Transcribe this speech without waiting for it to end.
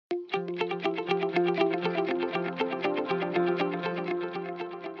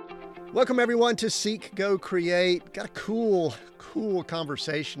Welcome everyone to Seek, Go, Create. Got a cool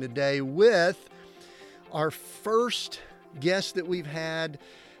conversation today with our first guest that we've had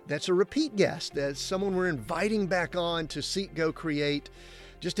that's a repeat guest. That's someone we're inviting back on to Seek, Go, Create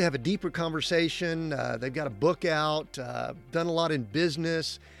just to have a deeper conversation. They've got a book out, done a lot in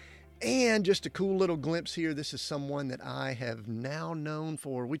business, and just a cool little glimpse here. This is someone that I have now known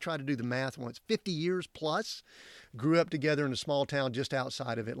for, we tried to do the math once, 50 years plus. Grew up together in a small town just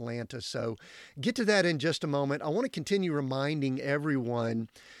outside of Atlanta. So get to that in just a moment. I want to continue reminding everyone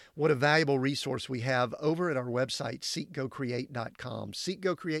what a valuable resource we have over at our website, seekgocreate.com.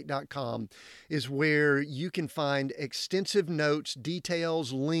 Seekgocreate.com is where you can find extensive notes,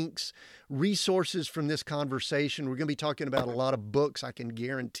 details, links, resources from this conversation. We're going to be talking about a lot of books, I can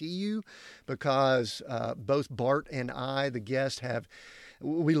guarantee you, because both Bart and I, the guest,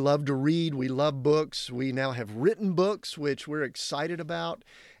 we love to read. We love books. We now have written books, which we're excited about.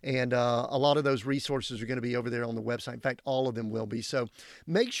 And a lot of those resources are going to be over there on the website. In fact, all of them will be. So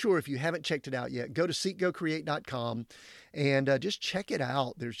make sure, if you haven't checked it out yet, go to seekgocreate.com and just check it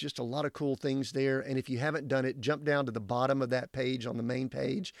out. There's just a lot of cool things there. And if you haven't done it, jump down to the bottom of that page on the main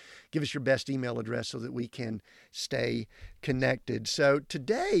page. Give us your best email address so that we can stay connected. So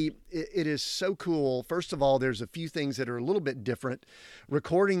today, it is so cool. First of all, there's a few things that are a little bit different.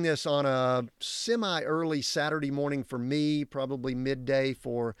 Recording this on a semi-early Saturday morning for me, probably midday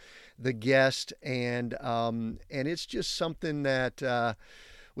for the guest, and it's just something that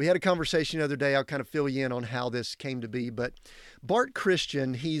we had a conversation the other day. I'll kind of fill you in on how this came to be. But Bart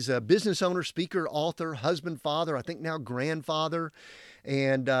Christian, he's a business owner, speaker, author, husband, father, I think now grandfather,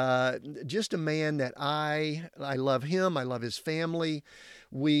 and just a man that I love him. I love his family.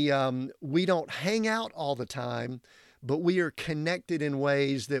 We don't hang out all the time, but we are connected in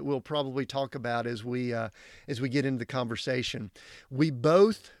ways that we'll probably talk about as we get into the conversation. We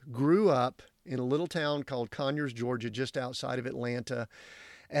both grew up in a little town called Conyers, Georgia, just outside of Atlanta,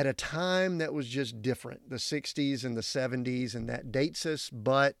 at a time that was just different, the 60s and the 70s, and that dates us,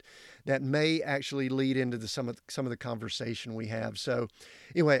 but that may actually lead into some of the conversation we have. So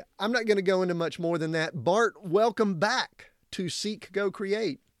anyway, I'm not going to go into much more than that. Bart, welcome back to Seek, Go,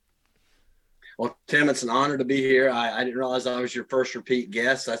 Create. Well, Tim, it's an honor to be here. I didn't realize I was your first repeat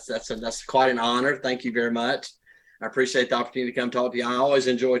guest. That's quite an honor. Thank you very much. I appreciate the opportunity to come talk to you. I always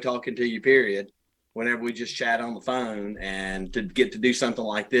enjoy talking to you, period, whenever we just chat on the phone, and to get to do something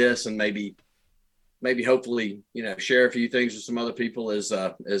like this and maybe hopefully, share a few things with some other people is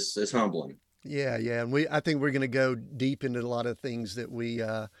humbling. Yeah. And I think we're going to go deep into a lot of things that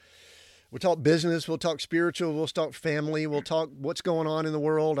we'll talk business, we'll talk spiritual, we'll talk family, we'll talk what's going on in the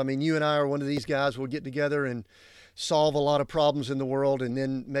world. I mean, you and I are one of these guys. We'll get together and solve a lot of problems in the world and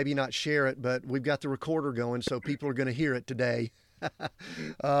then maybe not share it, but we've got the recorder going, so people are going to hear it today.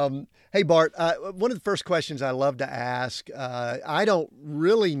 Hey, Bart, one of the first questions I love to ask, I don't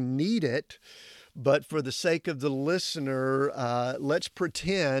really need it, but for the sake of the listener, let's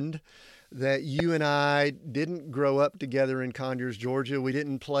pretend that you and I didn't grow up together in Conyers, Georgia. We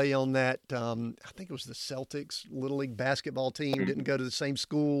didn't play on that, I think it was the Celtics Little League basketball team, didn't go to the same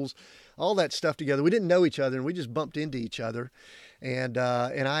schools, all that stuff together. We didn't know each other, and we just bumped into each other. And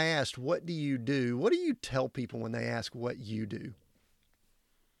I asked, what do you do? What do you tell people when they ask what you do?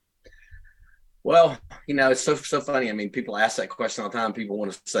 Well, it's so funny. I mean, people ask that question all the time. People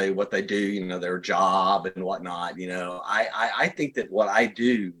want to say what they do, their job and whatnot. I think that what I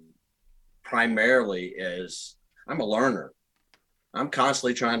do primarily is I'm a learner. I'm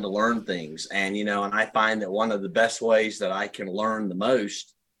constantly trying to learn things. And, and I find that one of the best ways that I can learn the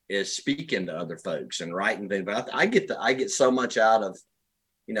most is speaking to other folks and writing things. But I get so much out of,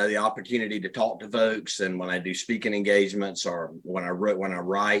 the opportunity to talk to folks. And when I do speaking engagements or when I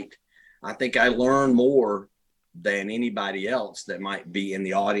write, I think I learn more than anybody else that might be in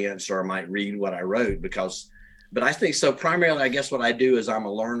the audience or might read what I wrote but I think so primarily, I guess what I do is I'm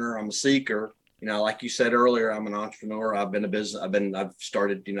a learner, I'm a seeker. Like you said earlier, I'm an entrepreneur. I've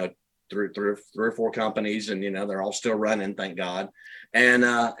started, three or four companies, and, they're all still running, thank God. And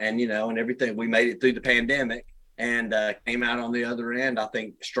everything, we made it through the pandemic and came out on the other end, I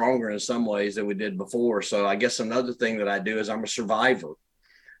think, stronger in some ways than we did before. So I guess another thing that I do is I'm a survivor.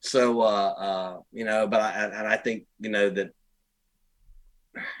 So, but I think, that,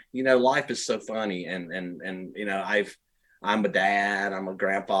 life is so funny, and I'm a dad, I'm a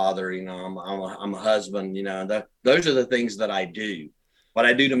grandfather, I'm a husband, those are the things that I do. What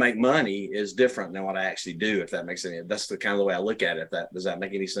I do to make money is different than what I actually do, if that makes any, that's the kind of the way I look at it. Does that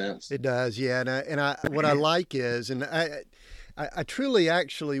make any sense? It does. Yeah. And I what I like is, and I truly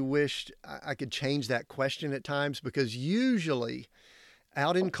actually wished I could change that question at times, because usually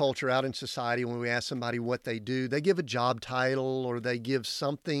out in culture, out in society, when we ask somebody what they do, they give a job title or they give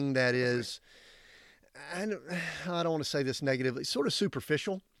something that is, I don't want to say this negatively, sort of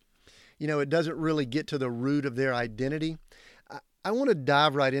superficial. It doesn't really get to the root of their identity. I want to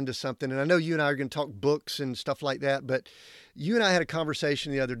dive right into something, and I know you and I are going to talk books and stuff like that, but you and I had a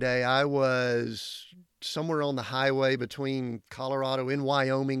conversation the other day. I was somewhere on the highway between Colorado and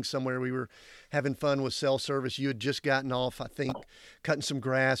Wyoming, somewhere. We were having fun with cell service. You had just gotten off, I think, cutting some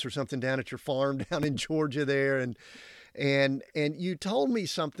grass or something down at your farm down in Georgia there, and you told me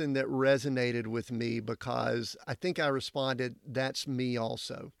something that resonated with me because I think I responded, "That's me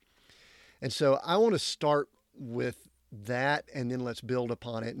also." And so I want to start with that, and then let's build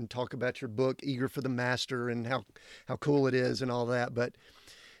upon it and talk about your book, Eager for the Master, and how cool it is and all that. But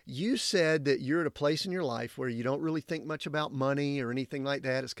you said that you're at a place in your life where you don't really think much about money or anything like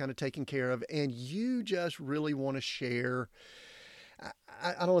that. It's kind of taken care of, and you just really want to share.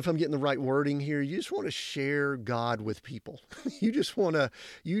 I don't know if I'm getting the right wording here. You just want to share God with people. You just want to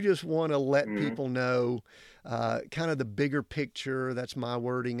let people know kind of the bigger picture. That's my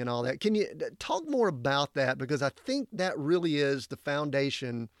wording and all that. Can you talk more about that? Because I think that really is the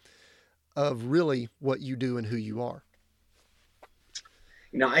foundation of really what you do and who you are.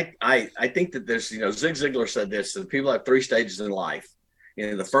 I think that there's, Zig Ziglar said this, that people have 3 stages in life.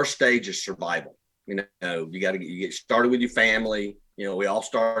 The first stage is survival. You get started with your family. I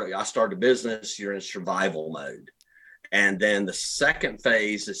started a business, you're in survival mode. And then the second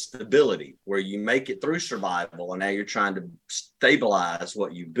phase is stability, where you make it through survival and now you're trying to stabilize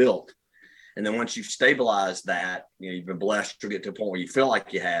what you built. And then once you've stabilized that, you've been blessed to get to a point where you feel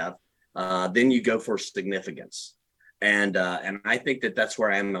like you have, then you go for significance. And I think that that's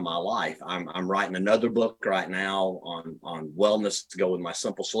where I am in my life. I'm writing another book right now on wellness to go with my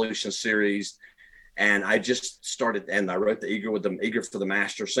Simple Solutions series. And I just started, and I wrote the Eager for the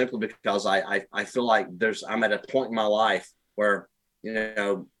Master, simply because I feel like I'm at a point in my life where,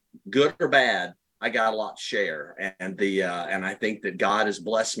 good or bad, I got a lot to share. And I think that God has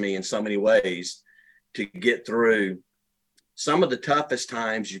blessed me in so many ways to get through some of the toughest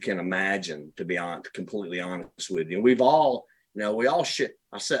times you can imagine, to be completely honest with you. And we've all, we all share.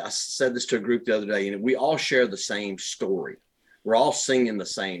 I said this to a group the other day, we all share the same story. We're all singing the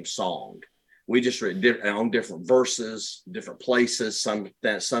same song. We just read on different verses, different places.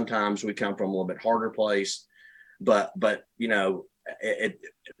 Sometimes we come from a little bit harder place, but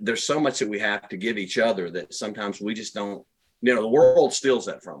there's so much that we have to give each other that sometimes we just don't. The world steals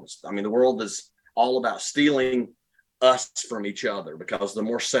that from us. I mean, the world is all about stealing us from each other, because the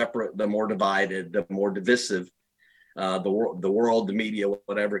more separate, the more divided, the more divisive the world, the media,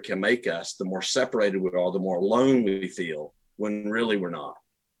 whatever can make us, the more separated we are, the more alone we feel, when really we're not.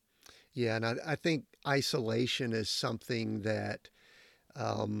 Yeah, and I think isolation is something that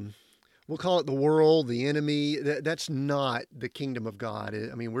we'll call it the world, the enemy. That's not the kingdom of God.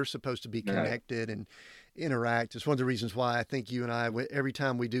 I mean, we're supposed to be connected and interact. It's one of the reasons why I think you and I, every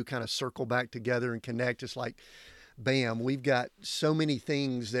time we do kind of circle back together and connect, it's like, bam, we've got so many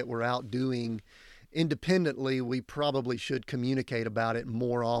things that we're out doing independently. We probably should communicate about it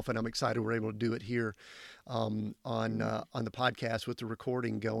more often. I'm excited we're able to do it here on the podcast with the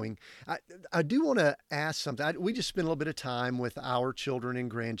recording going. I do want to ask something. We just spent a little bit of time with our children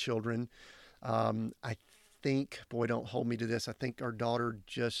and grandchildren. I think, boy, don't hold me to this, I think our daughter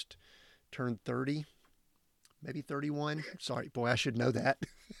just turned 30, maybe 31. Sorry, boy, I should know that.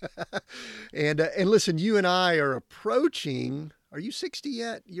 And listen, you and I are approaching. Are you 60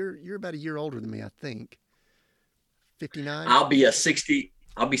 yet? You're about a year older than me, I think. 59. I'll be 60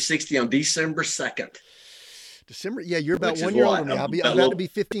 on December 2nd. December, yeah, you're about 1 year older than me. I'm about to be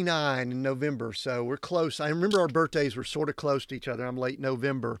 59 in November, so we're close. I remember our birthdays were sort of close to each other. I'm late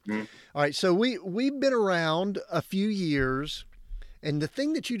November. Mm-hmm. All right, so we've been around a few years, and the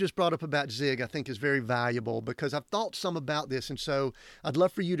thing that you just brought up about Zig, I think, is very valuable, because I've thought some about this, and so I'd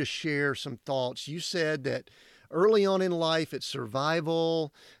love for you to share some thoughts. You said that early on in life, it's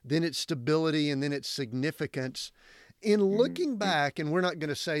survival, then it's stability, and then it's significance. In looking back, and we're not going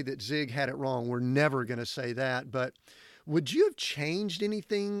to say that Zig had it wrong. We're never going to say that. But would you have changed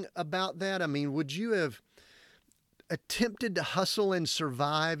anything about that? I mean, would you have attempted to hustle and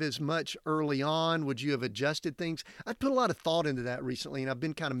survive as much early on? Would you have adjusted things? I've put a lot of thought into that recently, and I've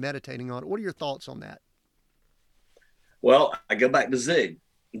been kind of meditating on it. What are your thoughts on that? Well, I go back to Zig.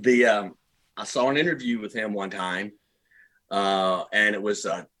 I saw an interview with him one time, and it was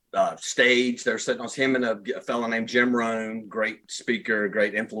stage. They're sitting on him and a fellow named Jim Rohn, great speaker,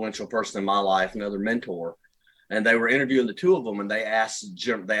 great influential person in my life, another mentor. And they were interviewing the two of them, and they asked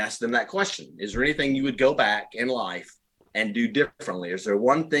them that question: is there anything you would go back in life and do differently? Is there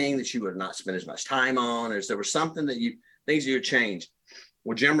one thing that you would not spend as much time on? Or is there was something that things you would change?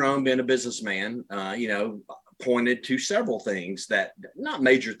 Well, Jim Rohn, being a businessman, pointed to several things that, not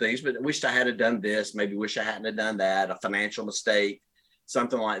major things, but wished I had done this, maybe wish I hadn't have done that, a financial mistake,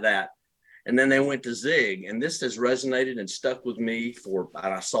 something like that. And then they went to Zig, and this has resonated and stuck with me and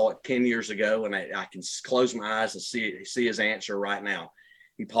I saw it 10 years ago, and I can close my eyes and see his answer right now.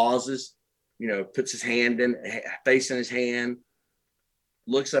 He pauses, puts his face in his hand,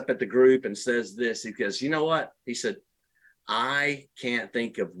 looks up at the group and says this. He goes, you know what? He said, I can't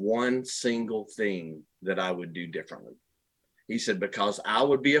think of one single thing that I would do differently. He said, because I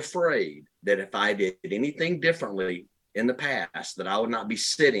would be afraid that if I did anything differently in the past, that I would not be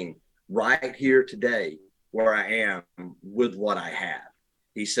sitting right here today where I am with what I have.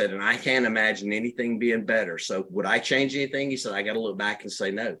 He said, and I can't imagine anything being better. So would I change anything? He said, I got to look back and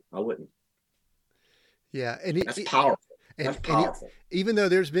say, no, I wouldn't. Yeah. That's powerful. That's powerful. Even though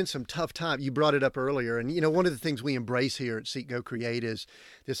there's been some tough time, you brought it up earlier. And, one of the things we embrace here at Seek, Go, Create is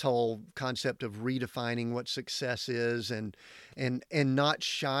this whole concept of redefining what success is and not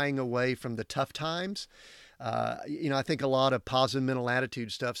shying away from the tough times. I think a lot of positive mental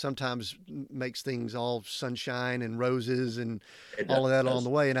attitude stuff sometimes makes things all sunshine and roses and all of that along the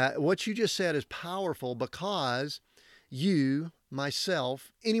way. And what you just said is powerful, because you,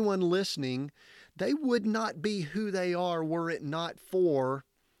 myself, anyone listening, they would not be who they are were it not for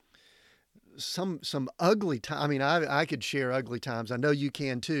some ugly time. I mean, I could share ugly times. I know you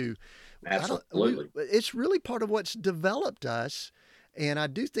can too. Absolutely. It's really part of what's developed us. And I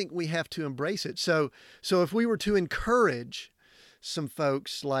do think we have to embrace it. So if we were to encourage some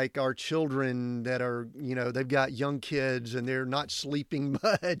folks like our children that are, they've got young kids and they're not sleeping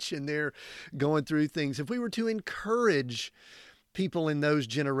much and they're going through things. If we were to encourage people in those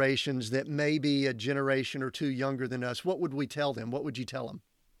generations that may be a generation or two younger than us, what would we tell them? What would you tell them?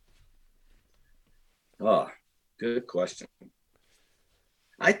 Oh, good question.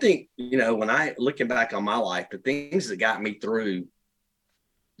 I think, when I looking back on my life, the things that got me through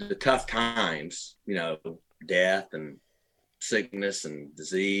the tough times, death and sickness and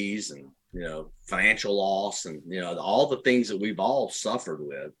disease and, financial loss and, all the things that we've all suffered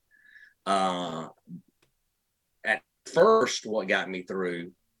with. At first, what got me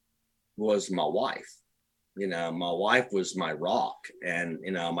through was my wife. My wife was my rock and,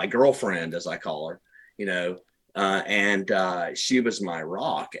 my girlfriend, as I call her, and she was my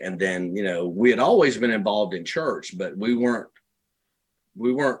rock. And then, we had always been involved in church, but we weren't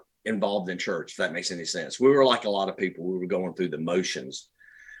involved in church, if that makes any sense. We were like a lot of people. We were going through the motions.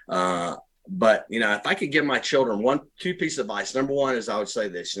 But, if I could give my children two pieces of advice, number one is I would say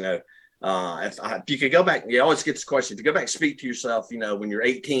this, if you could go back, you always get this question, if you go back and speak to yourself, when you're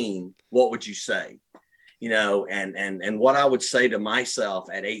 18, what would you say? And what I would say to myself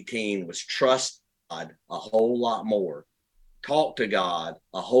at 18 was trust God a whole lot more, talk to God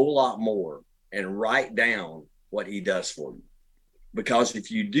a whole lot more, and write down what he does for you. Because if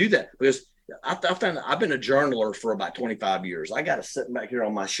you do that, because I've been a journaler for about 25 years. I got it sitting back here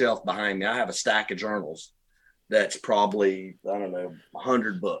on my shelf behind me. I have a stack of journals that's probably,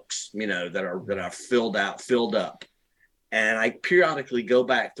 100 books, that are filled up. And I periodically go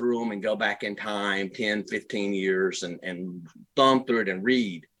back through them and go back in time, 10, 15 years and thumb through it and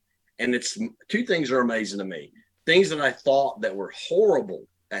read. And it's two things are amazing to me. Things that I thought that were horrible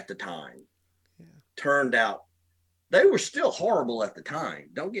at the time turned out, they were still horrible at the time.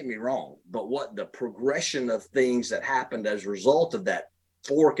 Don't get me wrong. But what the progression of things that happened as a result of that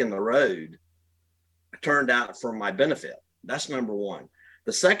fork in the road turned out for my benefit. That's number one.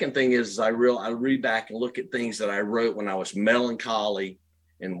 The second thing is I read back and look at things that I wrote when I was melancholy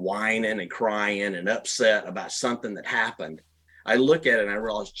and whining and crying and upset about something that happened. I look at it and I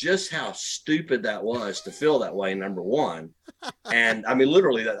realize just how stupid that was to feel that way, number one. And I mean,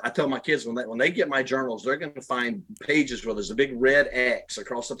 literally, I tell my kids when they get my journals, they're going to find pages where there's a big red X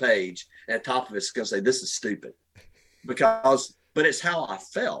across the page. And at the top of it's going to say, this is stupid. But it's how I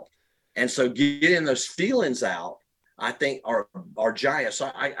felt. And so getting those feelings out, I think are giant. So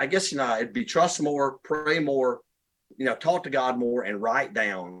I guess, it'd be trust more, pray more, talk to God more, and write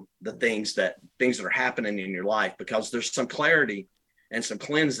down the things that are happening in your life, because there's some clarity and some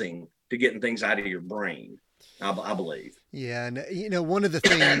cleansing to getting things out of your brain, I believe. Yeah. And, one of the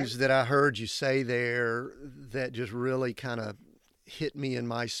things that I heard you say there that just really kind of hit me in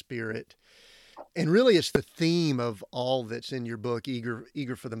my spirit, and really it's the theme of all that's in your book,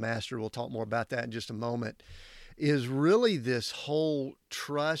 Eager for the Master. We'll talk more about that in just a moment, is really this whole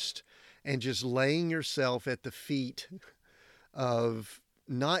trust and just laying yourself at the feet of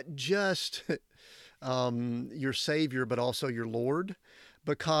not just your Savior, but also your Lord.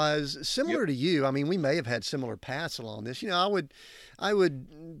 Because similar to you, I mean, we may have had similar paths along this. I would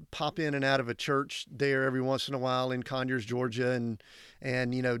pop in and out of a church there every once in a while in Conyers, Georgia, and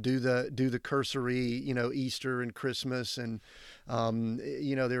do the cursory, Easter and Christmas, and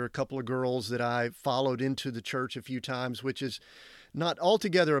there were a couple of girls that I followed into the church a few times, which is not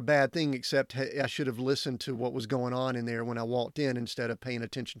altogether a bad thing, except I should have listened to what was going on in there when I walked in instead of paying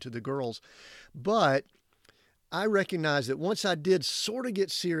attention to the girls. But I recognized that once I did sort of get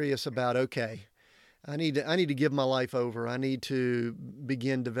serious about, okay, I need to give my life over. I need to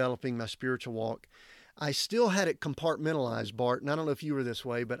begin developing my spiritual walk. I still had it compartmentalized, Bart, and I don't know if you were this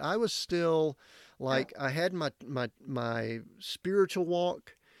way, but I was still like, I had my spiritual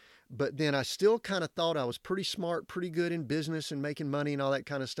walk, but then I still kind of thought I was pretty smart, pretty good in business and making money and all that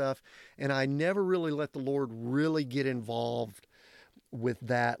kind of stuff. And I never really let the Lord really get involved with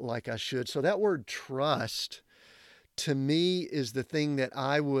that like I should. So that word trust, to me, is the thing that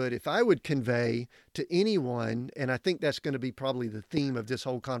if I would convey to anyone, and I think that's going to be probably the theme of this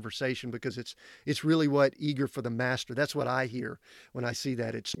whole conversation, because it's really what eager for the master. That's what I hear when I see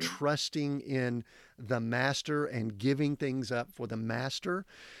that. It's trusting in the master and giving things up for the master.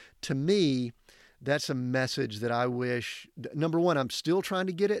 To me, that's a message that I wish, number one, I'm still trying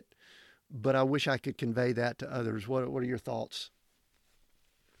to get it, but I wish I could convey that to others. What are your thoughts?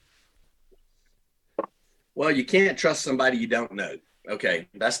 Well, you can't trust somebody you don't know. Okay,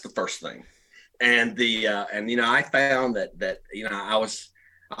 that's the first thing. And I found that I was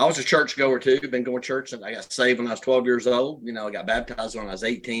a church goer too. Been going to church, and I got saved when I was 12 years old. I got baptized when I was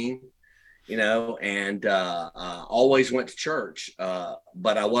 18. And always went to church,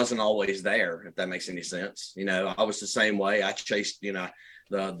 but I wasn't always there. If that makes any sense. I was the same way. I chased,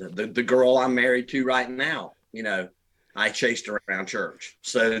 the girl I'm married to right now. I chased around church.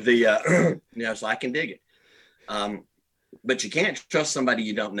 So so I can dig it. But you can't trust somebody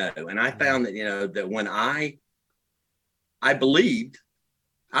you don't know. And I found that, that when I believed,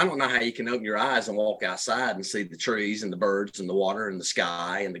 I don't know how you can open your eyes and walk outside and see the trees and the birds and the water and the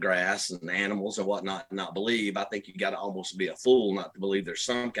sky and the grass and the animals and whatnot and not believe. I think you got to almost be a fool not to believe there's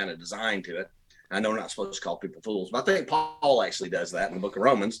some kind of design to it. I know we're not supposed to call people fools, but I think Paul actually does that in the book of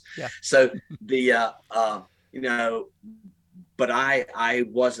Romans. Yeah. So but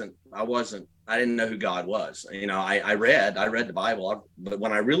I didn't know who God was. I read the Bible, but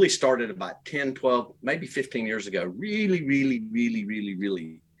when I really started about 10, 12, maybe 15 years ago, really, really, really, really,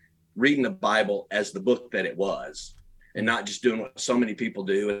 really reading the Bible as the book that it was, and not just doing what so many people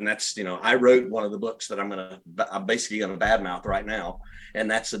do. And that's, I wrote one of the books that I'm basically going to badmouth right now. And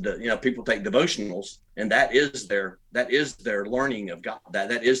that's people take devotionals, and that is their learning of God.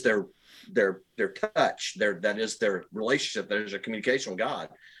 That is their touch, that is their relationship. There's a communication with God.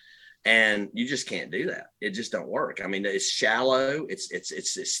 And you just can't do that. It just don't work. I mean, it's shallow.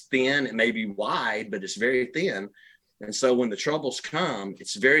 It's thin. It may be wide, but it's very thin. And so when the troubles come,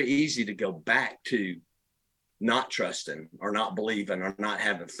 it's very easy to go back to not trusting or not believing or not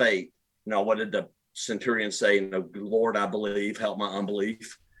having faith. What did the centurion say? Lord, I believe, help my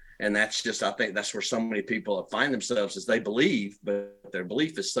unbelief. And that's just, I think that's where so many people find themselves, is they believe, but their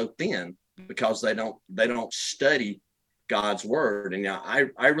belief is so thin because they don't study God's word. And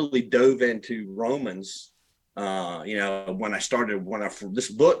I really dove into Romans. This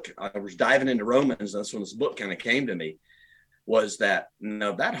book, I was diving into Romans. That's when this book kind of came to me, was that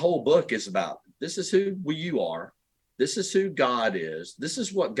that whole book is about, this is who you are. This is who God is. This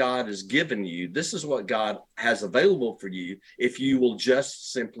is what God has given you. This is what God has available for you if you will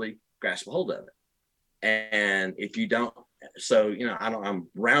just simply grasp a hold of it. And if you don't, I'm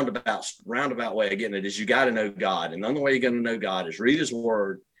roundabout way of getting it is you got to know God. And the only way you're going to know God is read his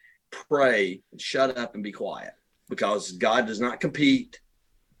word, pray, and shut up and be quiet, because God does not compete.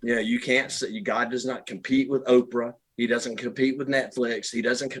 You can't say God does not compete with Oprah. He doesn't compete with Netflix. He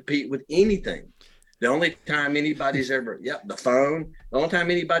doesn't compete with anything. The only time anybody's ever, the phone, the only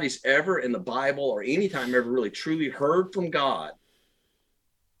time anybody's ever in the Bible or any time ever really truly heard from God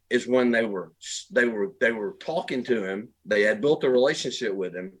is when they were talking to him. They had built a relationship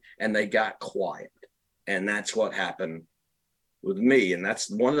with him, and they got quiet. And that's what happened with me. And that's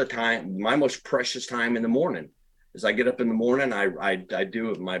one of the time, my most precious time in the morning is I get up in the morning, I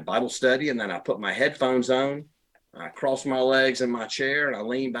do my Bible study, and then I put my headphones on, I cross my legs in my chair, and I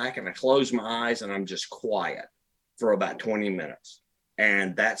lean back and I close my eyes, and I'm just quiet for about 20 minutes.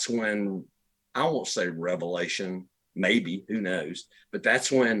 And that's when, I won't say revelation, maybe, who knows, but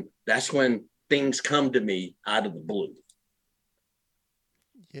that's when things come to me out of the blue.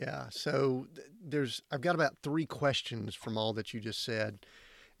 Yeah. So I've got about 3 questions from all that you just said.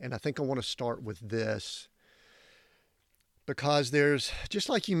 And I think I want to start with this because there's, just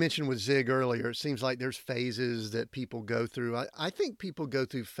like you mentioned with Zig earlier, it seems like there's phases that people go through. I think people go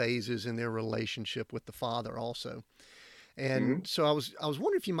through phases in their relationship with the Father also. And Mhm. so I was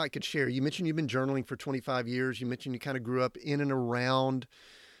wondering if you might could share. You mentioned you've been journaling for 25 years. You mentioned you kind of grew up in and around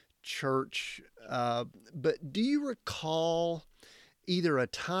church. But do you recall either a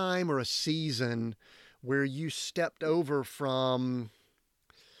time or a season where you stepped over from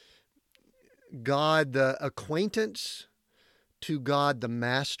God the acquaintance to God the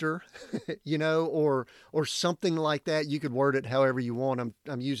master, or something like that? You could word it however you want.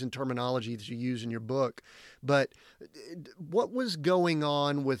 I'm using terminology that you use in your book, but what was going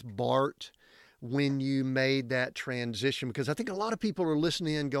on with Bart when you made that transition? Because I think a lot of people are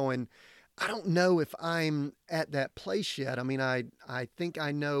listening in going, I don't know if I'm at that place yet. I mean, I think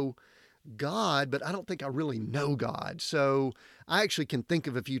I know God, but I don't think I really know God. So I actually can think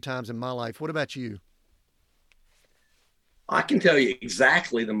of a few times in my life. What about you? I can tell you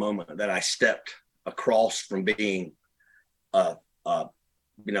exactly the moment that I stepped across from being a, a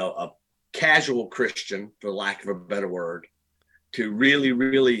a casual Christian, for lack of a better word, to really,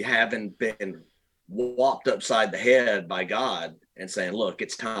 really having been whopped upside the head by God and saying, "Look,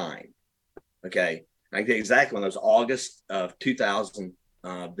 it's time." Okay, I can tell you exactly when it was August of 2000,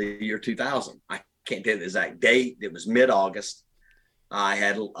 the year 2000. I can't tell you the exact date. It was mid-August. I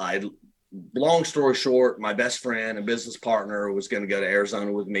long story short, my best friend and business partner was going to go to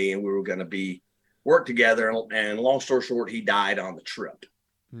Arizona with me, and we were going to be work together. And long story short, he died on the trip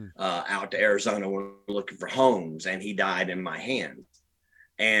Hmm. out to Arizona. We were looking for homes, and he died in my hands.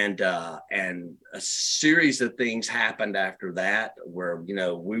 And a series of things happened after that where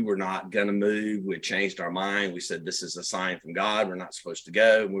we were not going to move. We changed our mind. We said this is a sign from God. We're not supposed to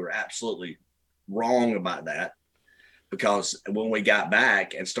go. And we were absolutely wrong about that, because when we got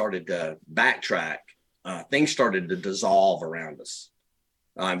back and started to backtrack, things started to dissolve around us.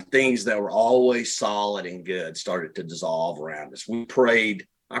 Things that were always solid and good started to dissolve around us.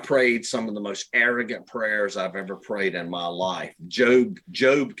 I prayed some of the most arrogant prayers I've ever prayed in my life. Job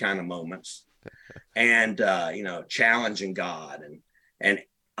kind of moments, and challenging God. And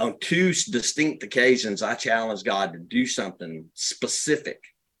on two distinct occasions, I challenged God to do something specific,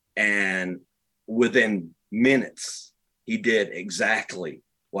 and within minutes, He did exactly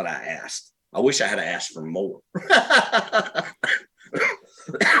what I asked. I wish I had asked for more.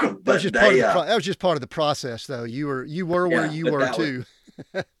 But That was just part of the process, though. You were where yeah, you but were that was, too.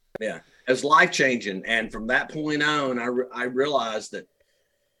 yeah, it was life changing. And from that point on, I realized that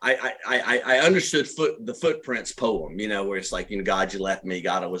I understood the Footprints poem, where it's like, God, you left me,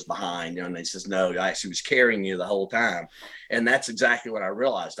 God, I was behind, and he says, no, I actually was carrying you the whole time. And that's exactly what I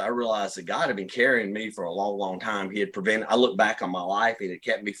realized. I realized that God had been carrying me for a long, long time. He had I look back on my life, he had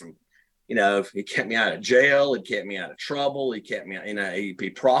kept me from, he kept me out of jail. He kept me out of trouble. He kept me, he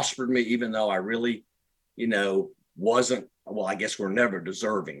prospered me, even though I really, wasn't, well, I guess we're never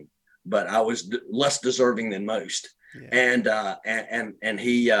deserving, but I was less deserving than most. Yeah. And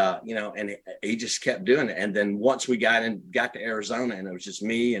he, and he just kept doing it. And then once we got to Arizona, and it was just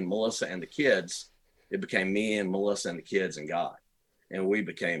me and Melissa and the kids, it became me and Melissa and the kids and God. And we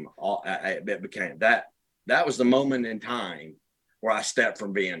became it became that was the moment in time where I stepped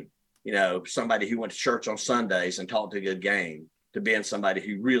from being, somebody who went to church on Sundays and talked a good game to being somebody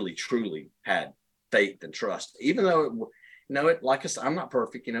who really, truly had faith and trust, even though like I said, I'm not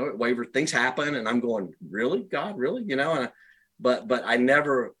perfect, it wavered, things happen, and I'm going, really, God, really, but I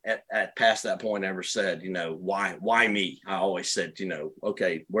never at past that point ever said, why me? I always said,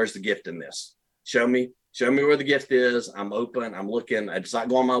 okay, where's the gift in this? Show me where the gift is. I'm open. I'm looking. It's not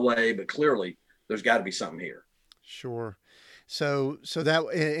going my way, but clearly there's got to be something here. Sure. So that,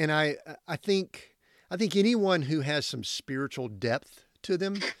 and I think anyone who has some spiritual depth to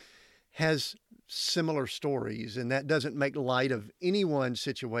them has similar stories, and that doesn't make light of anyone's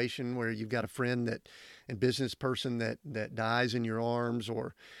situation where you've got a friend and business person that dies in your arms,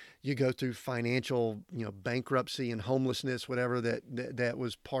 or you go through financial, bankruptcy and homelessness, whatever that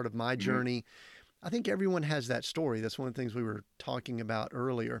was part of my journey. I think everyone has that story. That's one of the things we were talking about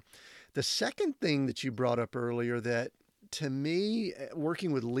earlier. The second thing that you brought up earlier, that to me,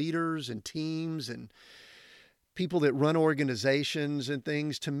 working with leaders and teams and people that run organizations and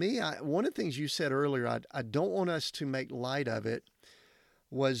things, to me, one of the things you said earlier, I don't want us to make light of it,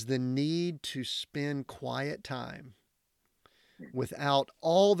 was the need to spend quiet time without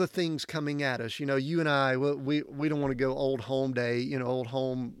all the things coming at us. You know, you and I, we don't want to go old home day, you know, old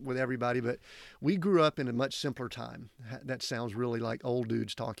home with everybody, but we grew up in a much simpler time. That sounds really like old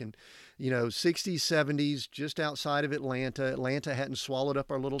dudes talking. You know, 60s, 70s, just outside of Atlanta. Atlanta hadn't swallowed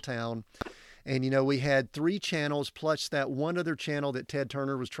up our little town. And, you know, we had 3 channels plus that one other channel that Ted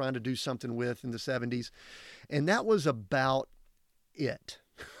Turner was trying to do something with in the 70s. And that was about it.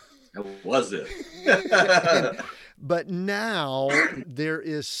 Was it? But now there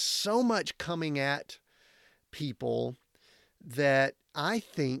is so much coming at people that I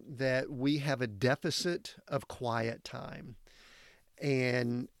think that we have a deficit of quiet time.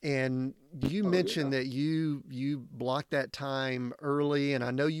 And you mentioned that you block that time early, and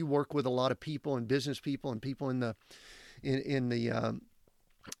I know you work with a lot of people and business people and people in the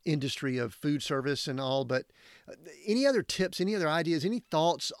industry of food service and all. But any other tips, any other ideas, any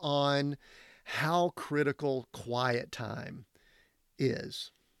thoughts on how critical quiet time is?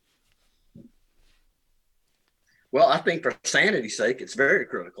 Well, I think for sanity's sake, it's very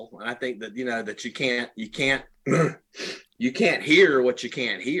critical. And I think that, you know, that you can't you can't hear what you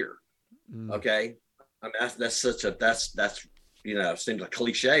can't hear. Okay. I mean, that's you know, seems like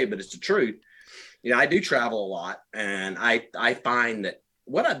cliche, but it's the truth. You know, I do travel a lot, and I find that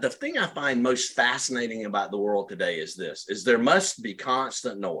the thing I find most fascinating about the world today is there must be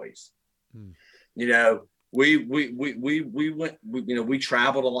constant noise. You know, we went, you know, we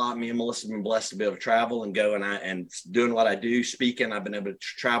traveled a lot. Me and Melissa have been blessed to be able to travel and go, and doing what I do, speaking, I've been able to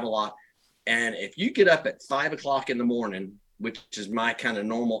travel a lot. And if you get up at 5 o'clock in the morning, which is my kind of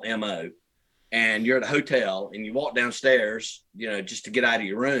normal MO, and you're at a hotel and you walk downstairs, you know, just to get out of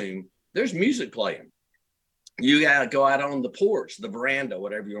your room, there's music playing. You got to go out on the porch, the veranda,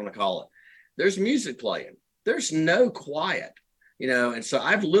 whatever you want to call it. There's music playing. There's no quiet, you know. And so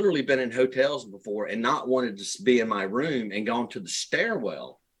I've literally been in hotels before and not wanted to be in my room and gone to the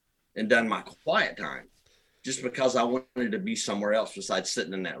stairwell and done my quiet time just because I wanted to be somewhere else besides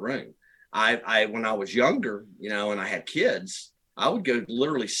sitting in that room. I when I was younger, you know, and I had kids, I would go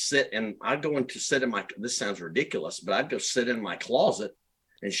literally sit in my, this sounds ridiculous, but I'd go sit in my closet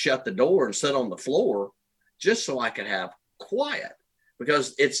and shut the door and sit on the floor just so I could have quiet,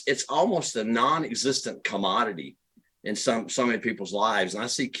 because it's almost a non-existent commodity in so many people's lives. And I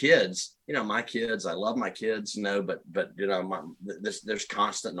see kids, you know, my kids, I love my kids, you know, but you know, there's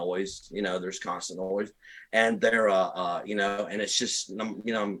constant noise, you know, and they're, you know, and it's just,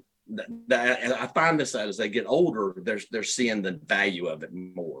 you know, that I find this out as they get older, they're seeing the value of it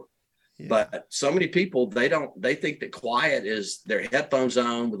more. Yeah. But so many people, they think that quiet is their headphones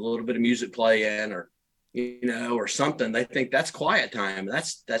on with a little bit of music playing, or, you know, or something. They think that's quiet time.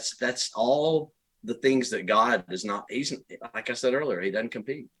 That's all the things that God does not. He's, like I said earlier, he doesn't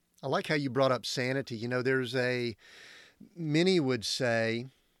compete. I like how you brought up sanity. You know, many would say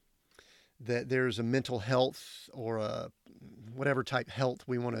that there's a mental health or a whatever type health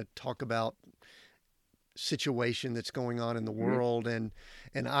we want to talk about situation that's going on in the world. And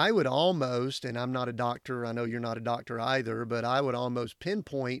I would almost, and I'm not a doctor, I know you're not a doctor either, but I would almost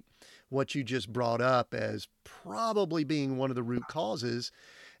pinpoint what you just brought up as probably being one of the root causes.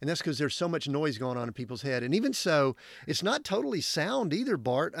 And that's because there's so much noise going on in people's head. And even so, it's not totally sound either,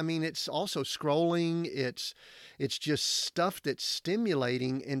 Bart. I mean, it's also scrolling. It's just stuff that's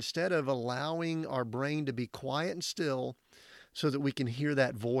stimulating instead of allowing our brain to be quiet and still so that we can hear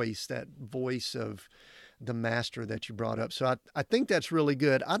that voice of the master that you brought up. So I think that's really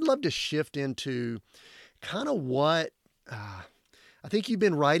good. I'd love to shift into kind of what, I think you've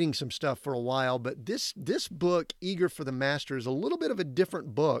been writing some stuff for a while, but this book, Eager for the Master, is a little bit of a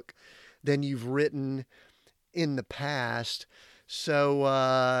different book than you've written in the past. So,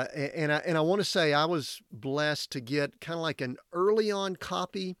 and I want to say I was blessed to get kind of like an early on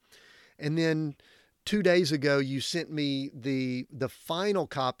copy, and then 2 days ago you sent me the final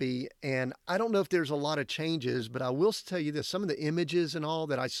copy, and I don't know if there's a lot of changes, but I will tell you this: some of the images and all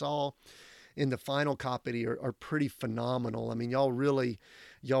that I saw in the final copy are pretty phenomenal. I mean, y'all really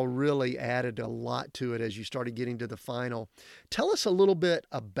added a lot to it as you started getting to the final. Tell us a little bit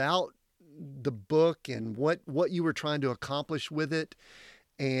about the book and what you were trying to accomplish with it.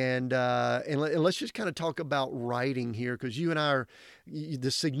 And let's just kind of talk about writing here, because you and I are,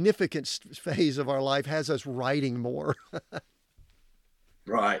 the significant phase of our life has us writing more.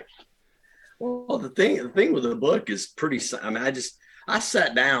 Right. Well, the thing with the book is pretty, I mean, I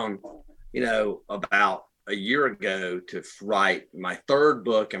sat down, you know, about a year ago to write my third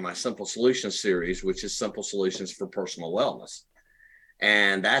book in my Simple Solutions series, which is Simple Solutions for Personal Wellness.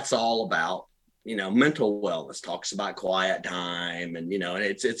 And that's all about, you know, mental wellness, talks about quiet time, and, you know, and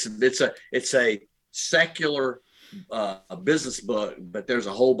it's a secular a business book, but there's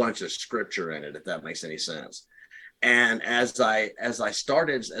a whole bunch of scripture in it, if that makes any sense. And as I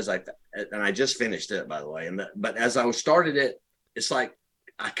started, and I just finished it, by the way, but as I started it, it's like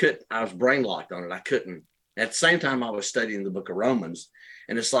I was brain locked on it. I couldn't. At the same time, I was studying the book of Romans,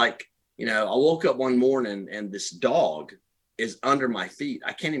 and it's like, I woke up one morning and this dog is under my feet.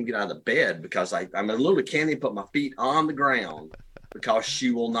 I can't even get out of the bed because I'm a little can't even put my feet on the ground because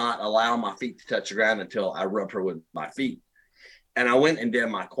she will not allow my feet to touch the ground until I rub her with my feet. And I went and did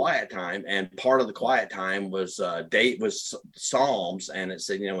my quiet time, and part of the quiet time was Psalms, and it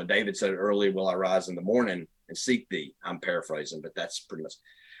said, when David said, "Early will I rise in the morning and seek thee." I'm paraphrasing, but that's pretty much.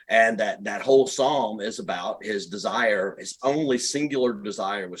 And that whole psalm is about his desire. His only singular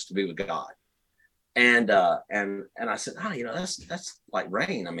desire was to be with God. And I said, that's like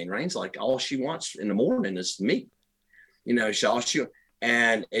Rain. I mean, Rain's like, all she wants in the morning is me.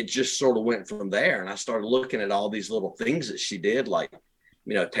 And it just sort of went from there. And I started looking at all these little things that she did, like,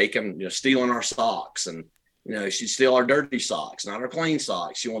 stealing our socks, and, she'd steal our dirty socks, not our clean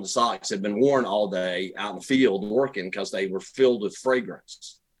socks. She wanted the socks that had been worn all day out in the field working because they were filled with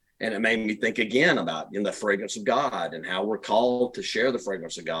fragrance. And it made me think again about the fragrance of God and how we're called to share the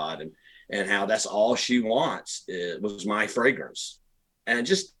fragrance of God, and how that's all she wants. It was my fragrance. And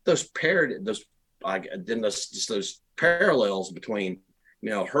just those parallels between,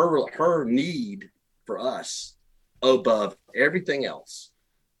 her need for us above everything else,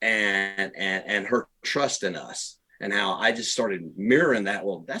 and her trust in us, and how I just started mirroring that.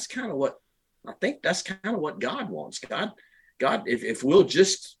 Well, that's kind of what I think. That's kind of what God wants. God, if we'll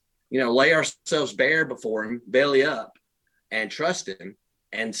just, lay ourselves bare before him, belly up, and trust him,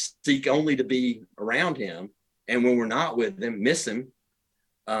 and seek only to be around him, and when we're not with him, miss him.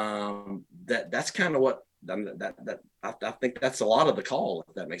 That's kind of what I think that's a lot of the call,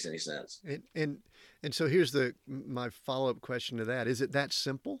 if that makes any sense. And so here's my follow-up question to that. Is it that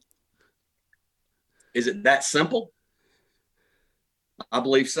simple? Is it that simple? I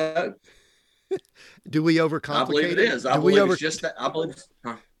believe so. Do we overcomplicate it? I believe it is. I believe it's just that. I believe.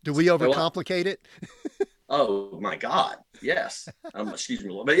 Do we overcomplicate it? Oh my God. Yes. Excuse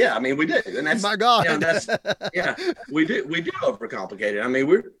me. But yeah, I mean, we do. And that's, my God. We do overcomplicate it. I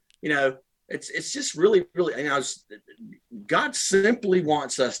mean, it's just really, really, God simply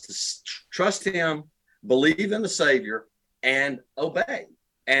wants us to trust him, believe in the Savior, and obey.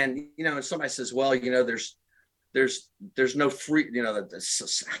 And, and somebody says, well, there's no free,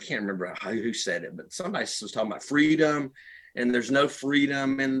 I can't remember who said it, but somebody was talking about freedom, and there's no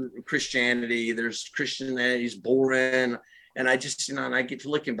freedom in Christianity. Christianity's boring. And I just, and I get to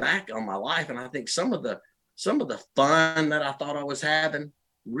looking back on my life, and I think some of the fun that I thought I was having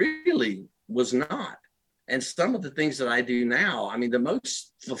really was not. And some of the things that I do now, I mean, the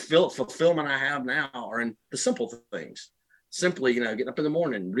most fulfillment I have now are in the simple things. Simply, getting up in the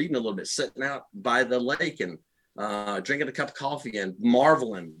morning, reading a little bit, sitting out by the lake, and drinking a cup of coffee, and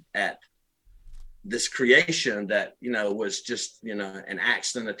marveling at this creation that, was just, an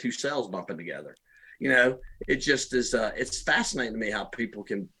accident of two cells bumping together. It just is, it's fascinating to me how people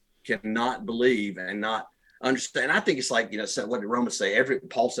cannot believe and not understand. I think it's like, so what did Romans say?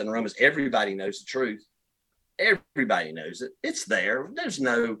 Paul said in Romans, everybody knows the truth. Everybody knows it. It's there. There's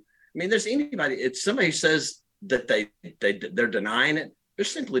anybody, it's somebody who says that they're denying it. They're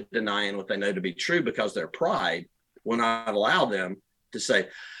simply denying what they know to be true, because their pride will not allow them to say,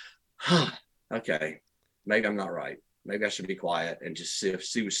 okay, maybe I'm not right. Maybe I should be quiet and just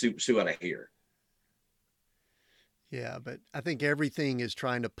see what I hear. Yeah, but I think everything is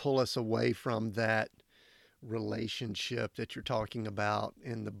trying to pull us away from that relationship that you're talking about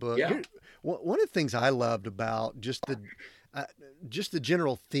in the book. Yeah. One of the things I loved about just the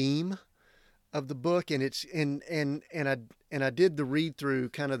general theme of the book, and it's and I did the read through,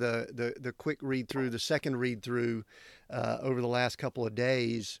 kind of the quick read through, the second read through over the last couple of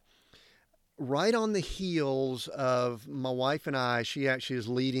days, right on the heels of my wife and I. She actually is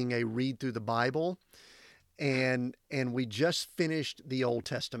leading a read through the Bible, and we just finished the Old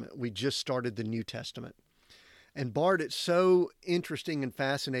Testament. We just started the New Testament. And Bart, it's so interesting and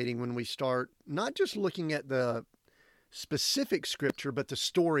fascinating when we start not just looking at the specific scripture, but the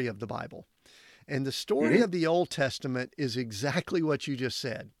story of the Bible. And the story of the Old Testament is exactly what you just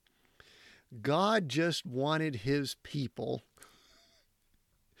said. God just wanted his people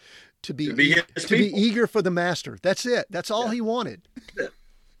to be eager for the master. That's it. That's all he wanted.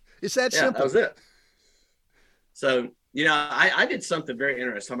 It's that simple. That was it. So, I did something very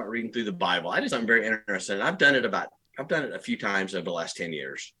interesting about reading through the Bible. I did something very interesting. I've done it a few times over the last 10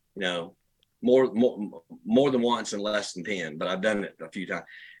 years, more than once and less than 10, but I've done it a few times.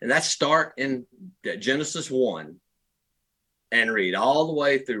 And that's start in Genesis 1 and read all the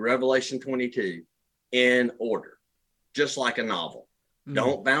way through Revelation 22 in order, just like a novel.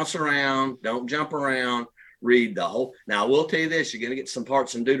 Don't bounce around. Don't jump around. Read the whole. Now, I will tell you this: you're going to get some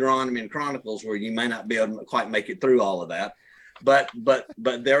parts in Deuteronomy and Chronicles where you may not be able to quite make it through all of that. But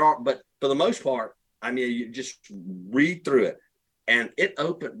for the most part, I mean, you just read through it, and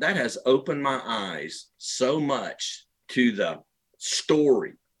that has opened my eyes so much to the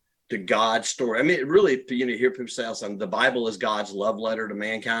story, to God's story. I mean, it really, hear people say something, the Bible is God's love letter to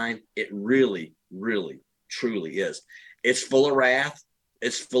mankind. It really, really, truly is. It's full of wrath.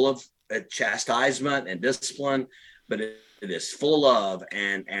 It's full of chastisement and discipline, but it is full of love.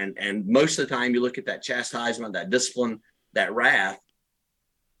 And most of the time you look at that chastisement, that discipline, that wrath,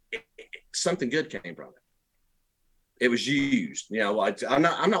 something good came from it. It was used. I'm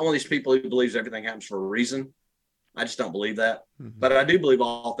not one of these people who believes everything happens for a reason. I just don't believe that. Mm-hmm. But I do believe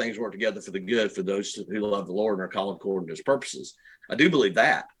all things work together for the good for those who love the Lord and are called according to his purposes. I do believe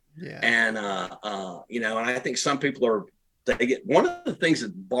that. Yeah. And, and I think some people they get one of the things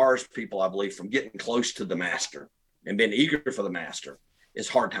that bars people, I believe, from getting close to the master and being eager for the master is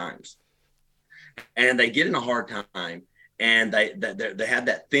hard times. And they get in a hard time, and they have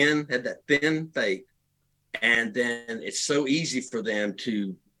that thin faith, and then it's so easy for them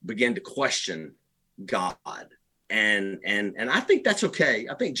to begin to question God. And I think that's okay.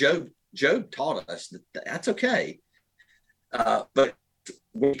 I think Job taught us that that's okay. But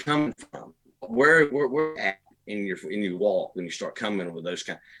where you're coming from, where we're at in your walk when you start coming with those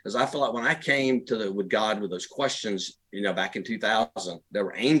because I feel like when I came with God with those questions, back in 2000, they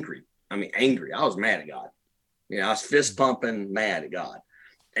were angry. I mean, angry. I was mad at God. I was fist pumping mad at God.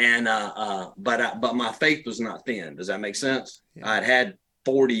 And but my faith was not thin. Does that make sense? Yeah. I'd had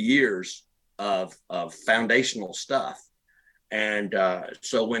 40 years of foundational stuff. And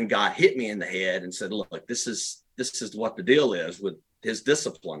so when God hit me in the head and said, look, this is what the deal is with his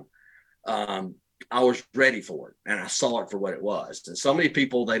discipline, I was ready for it, and I saw it for what it was. And so many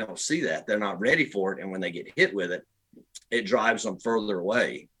people, they don't see that. They're not ready for it. And when they get hit with it, it drives them further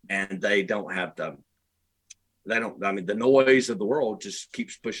away, and they don't have the noise of the world just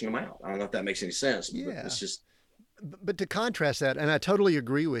keeps pushing them out. I don't know if that makes any sense. Yeah. But it's just. But to contrast that, and I totally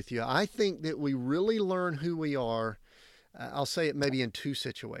agree with you, I think that we really learn who we are. I'll say it maybe in two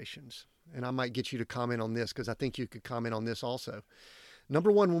situations, and I might get you to comment on this because I think you could comment on this also.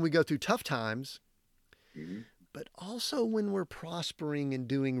 Number one, when we go through tough times, but also when we're prospering and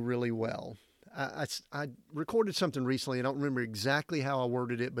doing really well. I recorded something recently. I don't remember exactly how I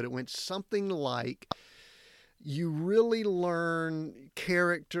worded it, but it went something like, you really learn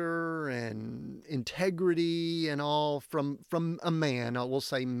character and integrity and all from a man. I will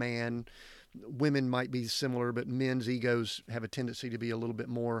say man. Women might be similar, but men's egos have a tendency to be a little bit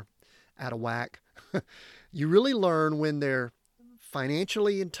more out of whack. You really learn when they're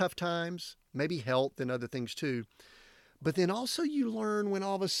financially in tough times, maybe health and other things too. But then also you learn when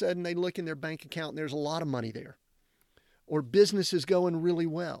all of a sudden they look in their bank account and there's a lot of money there, or business is going really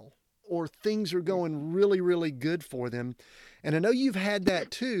well, or things are going really, really good for them. And I know you've had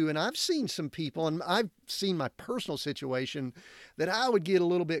that too. And I've seen some people, and I've seen my personal situation, that I would get a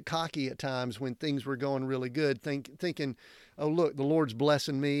little bit cocky at times when things were going really good, thinking, oh, look, the Lord's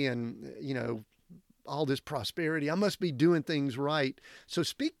blessing me and, all this prosperity. I must be doing things right. So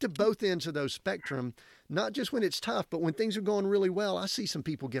speak to both ends of those spectrum, not just when it's tough, but when things are going really well. I see some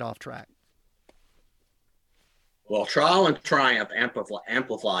people get off track. Well, trial and triumph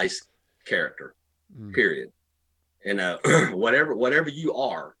amplifies character, period. Whatever you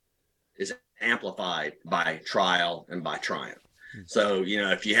are is amplified by trial and by triumph. So,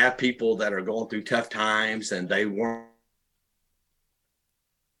 if you have people that are going through tough times and they weren't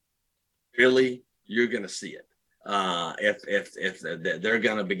really, you're going to see it. If they're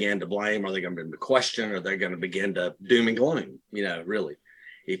going to begin to blame, or they're going to begin to question, or they're going to begin to doom and gloom, really.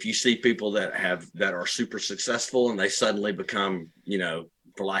 If you see people that are super successful and they suddenly become,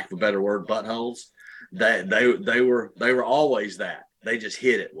 for lack of a better word, buttholes, that they were always that. They just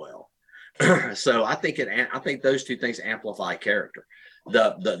hit it well. So I think those two things amplify character.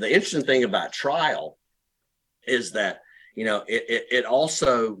 The interesting thing about trial is that, it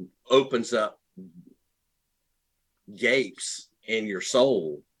also opens up gapes in your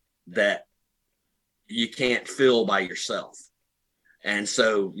soul that you can't fill by yourself. And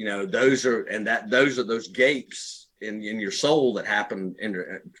so, those are those gapes in your soul that happen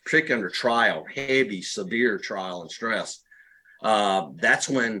particularly under trial, heavy, severe trial and stress. That's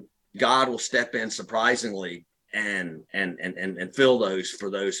when God will step in surprisingly and fill those for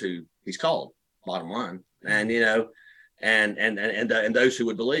those who he's called, bottom line. And, and those who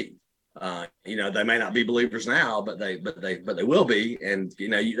would believe. They may not be believers now, but they will be. And,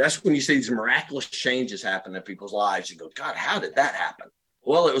 that's when you see these miraculous changes happen in people's lives. You go, God, how did that happen?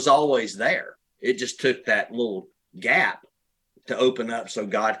 Well, it was always there. It just took that little gap to open up so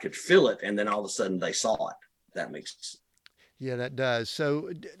God could fill it. And then all of a sudden they saw it. That makes sense. Yeah, that does.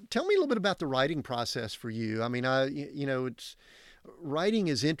 So tell me a little bit about the writing process for you. I mean, it's writing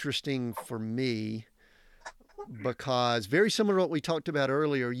is interesting for me because very similar to what we talked about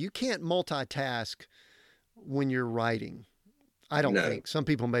earlier, you can't multitask when you're writing. I don't think. Some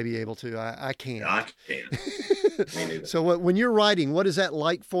people may be able to. I can't. I can't. Me neither. So when you're writing, what is that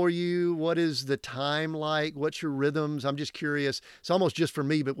like for you? What is the time like? What's your rhythms? I'm just curious. It's almost just for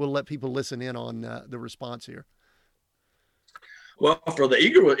me, but we'll let people listen in on the response here. Well, for the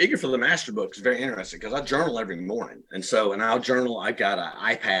Eager for the Master book, it's very interesting because I journal every morning. And I'll journal. I've got an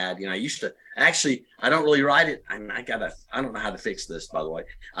iPad. I used to actually, I don't really write it. I don't know how to fix this, by the way.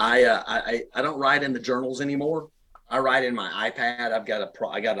 I don't write in the journals anymore. I write in my iPad.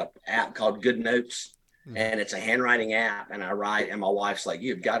 I got an app called Good Notes, and it's a handwriting app. And I write, and my wife's like,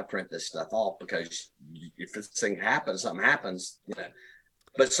 "You've got to print this stuff off because if this thing happens, something happens."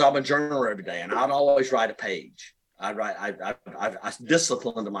 But so I'm a journaler every day, and I'd always write a page. I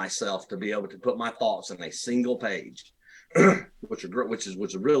disciplined myself to be able to put my thoughts in a single page, which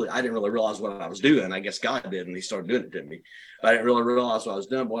really, I didn't really realize what I was doing. I guess God did, and He started doing it to me. But I didn't really realize what I was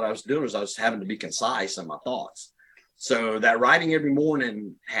doing. But what I was doing was I was having to be concise in my thoughts. So that writing every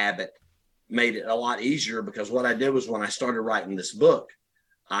morning habit made it a lot easier because what I did was when I started writing this book,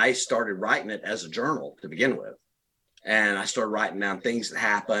 I started writing it as a journal to begin with. And I started writing down things that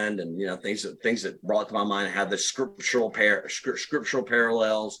happened and, things that brought to my mind and had the scriptural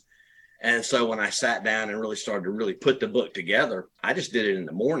parallels. And so when I sat down and really started to really put the book together, I just did it in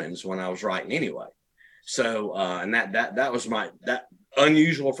the mornings when I was writing anyway. So, and that was that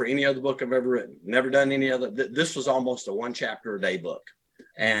unusual for any other book I've ever written. Never done any other. This was almost a 1 chapter a day book.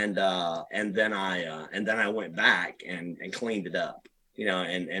 And then I went back and cleaned it up,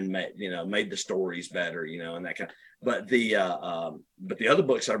 and made the stories better, and that kind of. But the other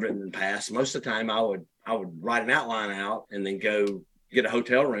books I've written in the past, most of the time I would write an outline out and then go get a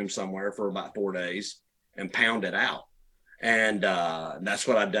hotel room somewhere for about 4 days and pound it out. And that's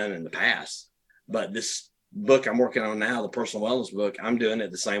what I've done in the past. But this book I'm working on now, the personal wellness book, I'm doing it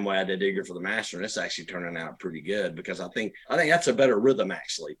the same way I did Eager for the Master. And it's actually turning out pretty good because I think that's a better rhythm,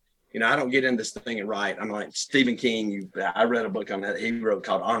 actually. I don't get in this thing and write. I'm like Stephen King. I read a book on that he wrote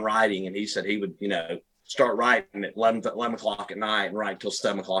called On Writing, and he said he would, start writing at 11 o'clock at night and write till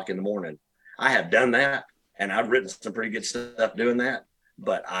 7 o'clock in the morning. I have done that, and I've written some pretty good stuff doing that,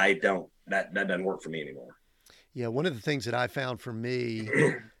 but that doesn't work for me anymore. Yeah. One of the things that I found for me,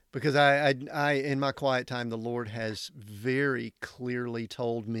 because I in my quiet time, the Lord has very clearly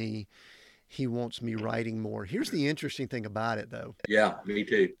told me He wants me writing more. Here's the interesting thing about it, though. Yeah, me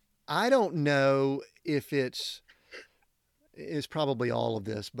too. I don't know if it's probably all of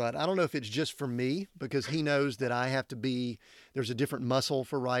this, but I don't know if it's just for me because He knows that there's a different muscle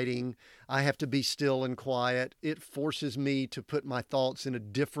for writing. I have to be still and quiet. It forces me to put my thoughts in a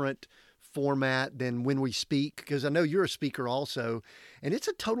different format than when we speak, because I know you're a speaker also, and it's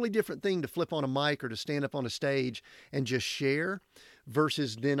a totally different thing to flip on a mic or to stand up on a stage and just share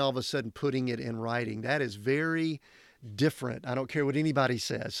versus then all of a sudden putting it in writing. That is very different. I don't care what anybody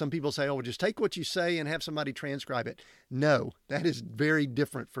says. Some people say, oh, well, just take what you say and have somebody transcribe it. No, that is very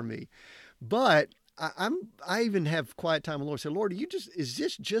different for me. But I even have quiet time with the Lord. Say, Lord, is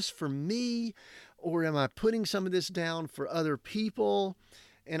this just for me, or am I putting some of this down for other people?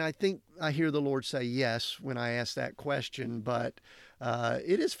 And I think I hear the Lord say yes when I ask that question. But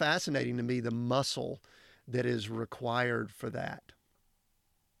it is fascinating to me, the muscle that is required for that.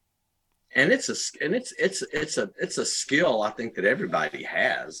 And it's a skill I think that everybody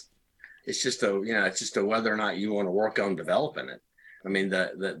has. It's just a whether or not you want to work on developing it. I mean,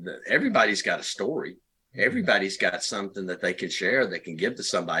 everybody's got a story. Everybody's got something that they can share, that can give to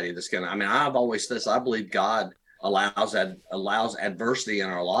somebody that's going to. I mean, I've always said, I believe God allows adversity in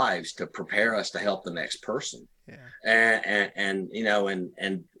our lives to prepare us to help the next person. Yeah. And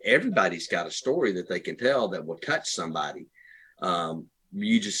everybody's got a story that they can tell that will touch somebody. So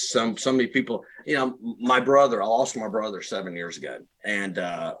many people, I lost my brother 7 years ago, and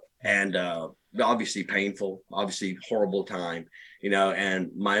obviously painful, obviously horrible time, and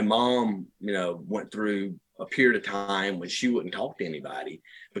my mom, went through a period of time when she wouldn't talk to anybody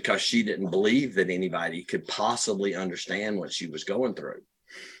because she didn't believe that anybody could possibly understand what she was going through.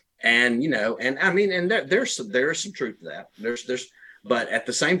 And, there's some truth to that. But at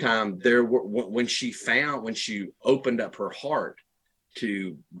the same time, when she opened up her heart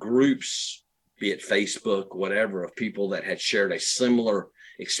to groups, be it Facebook, whatever, of people that had shared a similar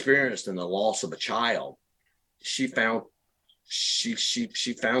experience in the loss of a child, she found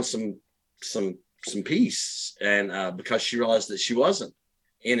some peace, and because she realized that she wasn't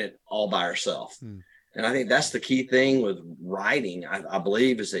in it all by herself. And I think that's the key thing with writing, I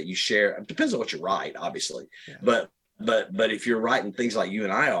believe, is that you share. It depends on what you write, obviously, but if you're writing things like you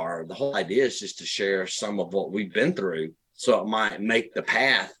and I are, the whole idea is just to share some of what we've been through, so it might make the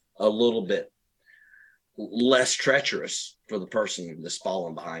path a little bit less treacherous for the person that's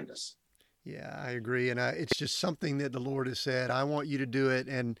falling behind us. Yeah, I agree. And it's just something that the Lord has said, I want you to do it.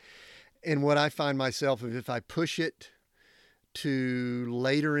 And what I find myself, if I push it to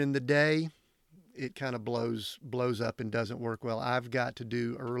later in the day, it kind of blows up and doesn't work well. I've got to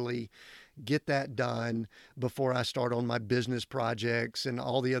do early, get that done before I start on my business projects and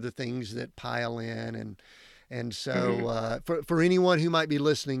all the other things that pile in. And so for anyone who might be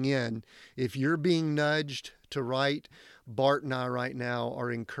listening in, if you're being nudged to write, Bart and I right now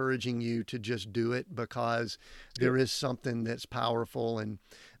are encouraging you to just do it, because there is something that's powerful and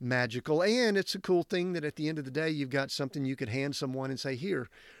magical. And it's a cool thing that at the end of the day, you've got something you could hand someone and say, here,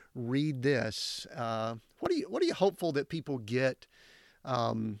 read this. What are you hopeful that people get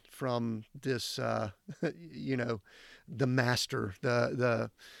from this, the master, the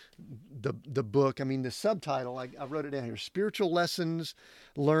book? I mean, the subtitle, I wrote it down here: Spiritual Lessons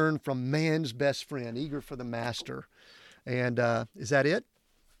Learned from Man's Best Friend, Eager for the Master. And is that it?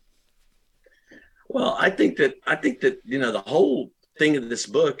 Well, I think that the whole thing of this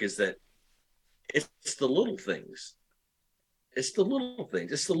book is that it's the little things. It's the little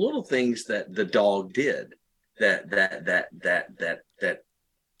things. It's the little things that the dog did that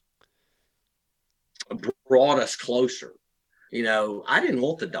brought us closer. I didn't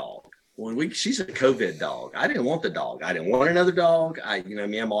want the dog. She's a COVID dog. I didn't want the dog. I didn't want another dog.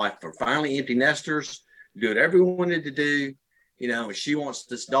 Me and my wife were finally empty nesters, do whatever we wanted to do, and she wants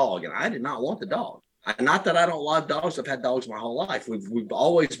this dog, and I did not want the dog. Not that I don't love dogs. I've had dogs my whole life. We've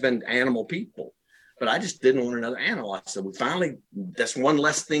always been animal people, but I just didn't want another animal. I said, that's one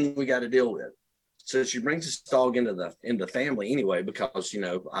less thing we got to deal with. So she brings this dog into the family anyway, because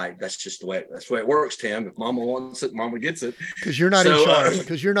that's just the way it works, Tim. If Mama wants it, Mama gets it. Because you're not in charge.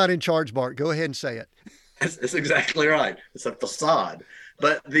 Because you're not in charge, Bart. Go ahead and say it. That's exactly right. It's a facade.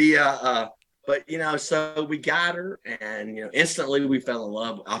 But so we got her, and instantly we fell in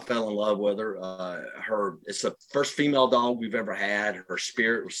love. I fell in love with her. It's the first female dog we've ever had. Her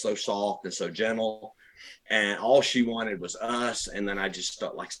spirit was so soft and so gentle, and all she wanted was us. And then I just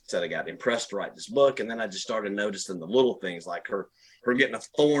like I said, I got impressed to write this book, and then I just started noticing the little things, like her getting a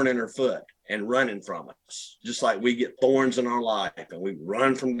thorn in her foot and running from us, just like we get thorns in our life and we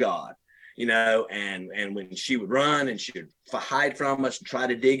run from God. And when she would run, and she would hide from us and try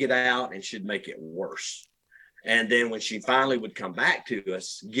to dig it out, and she'd make it worse. And then when she finally would come back to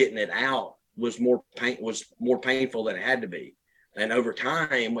us, getting it out was more painful than it had to be. And over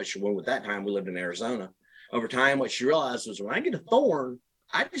time, at that time we lived in Arizona, over time, what she realized was, when I get a thorn,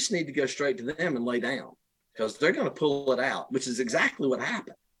 I just need to go straight to them and lay down, because they're going to pull it out, which is exactly what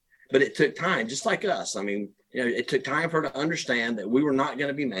happened. But it took time, just like us. I mean, it took time for her to understand that we were not going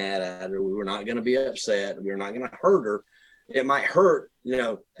to be mad at her. We were not going to be upset. We were not going to hurt her. It might hurt,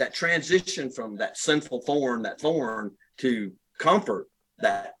 that transition from that sinful thorn, to comfort,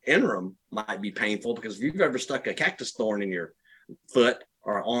 that interim might be painful, because if you've ever stuck a cactus thorn in your foot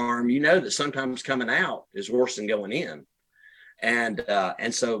or arm, that sometimes coming out is worse than going in. And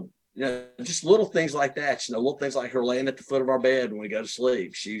so, just little things like that, little things like her laying at the foot of our bed when we go to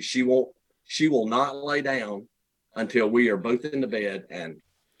sleep. She will not lay down until we are both in the bed and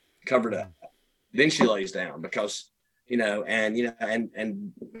covered up. Then she lays down, because,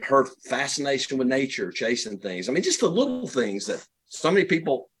 and her fascination with nature, chasing things. I mean, just the little things that so many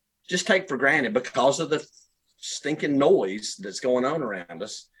people just take for granted because of the stinking noise that's going on around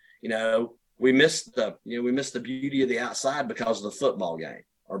us. We miss the beauty of the outside because of the football game,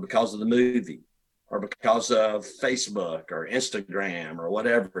 or because of the movie, or because of Facebook or Instagram or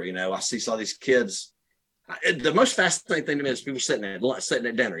whatever. I see some of these kids. The most fascinating thing to me is people sitting at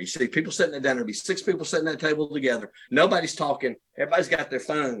dinner. You see people sitting at dinner, be 6 people sitting at a table together. Nobody's talking. Everybody's got their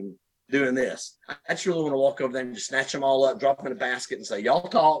phone doing this. I just really want to walk over there and just snatch them all up, drop them in a basket, and say, y'all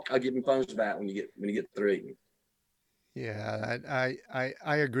talk. I'll give them phones back when you get through eating. Yeah,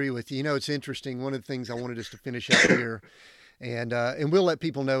 I agree with you. It's interesting. One of the things I wanted us to finish up here, and we'll let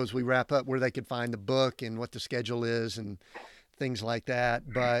people know as we wrap up where they could find the book and what the schedule is and things like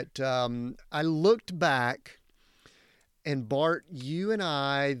that. But I looked back And Bart, you and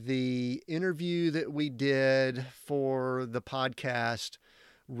I, the interview that we did for the podcast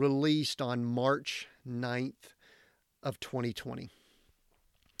released on March 9th of 2020.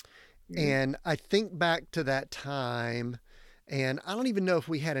 And I think back to that time, and I don't even know if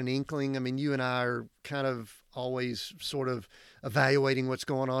we had an inkling. I mean, you and I are kind of always sort of evaluating what's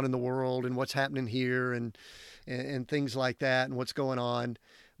going on in the world and what's happening here and things like that and what's going on.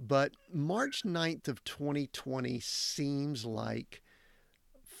 But March 9th of 2020 seems like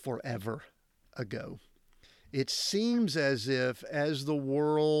forever ago. It seems as if as the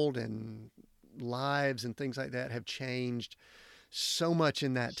world and lives and things like that have changed so much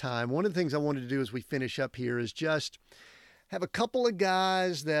in that time. One of the things I wanted to do as we finish up here is just have a couple of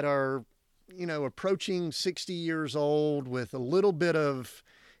guys that are, approaching 60 years old with a little bit of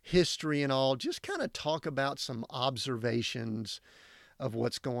history and all, just kind of talk about some observations of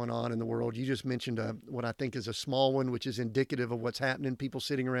what's going on in the world. You just mentioned what I think is a small one, which is indicative of what's happening. People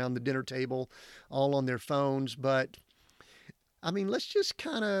sitting around the dinner table, all on their phones. But I mean, let's just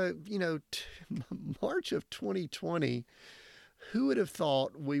kind of, March of 2020, who would have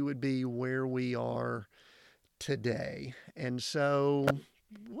thought we would be where we are today? And so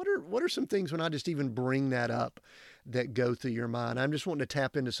what are some things, when I just even bring that up, that go through your mind? I'm just wanting to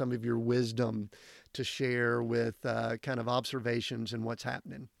tap into some of your wisdom to share with kind of observations and what's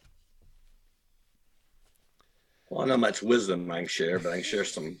happening. Well, not much wisdom I can share, but I can share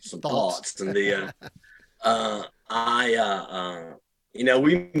some thoughts. And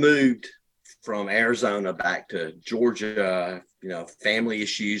we moved from Arizona back to Georgia, family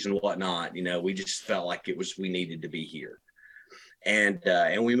issues and whatnot. We just felt like we needed to be here. And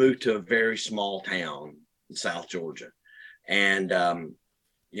we moved to a very small town in South Georgia. And,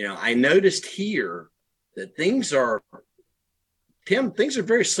 I noticed here that things are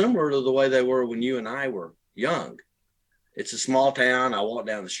very similar to the way they were when you and I were young. It's a small town. I walk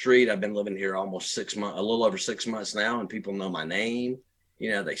down the street. I've been living here almost 6 months, a little over 6 months now, and people know my name.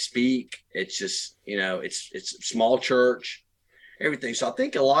 They speak. It's just, it's a small church, everything. So I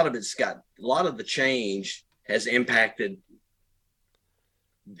think a lot of the change has impacted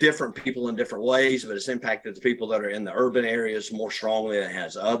different people in different ways, but it's impacted the people that are in the urban areas more strongly than it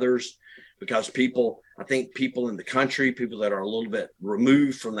has others, because I think people in the country, people that are a little bit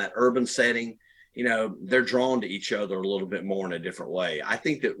removed from that urban setting, they're drawn to each other a little bit more in a different way. I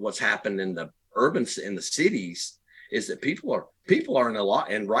think that what's happened in the cities is that people are in a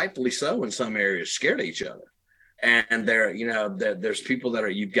lot, and rightfully so in some areas, scared of each other. And there's people that are,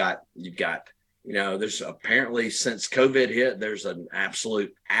 you've got, there's apparently, since COVID hit, there's an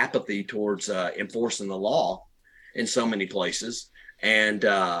absolute apathy towards enforcing the law in so many places. And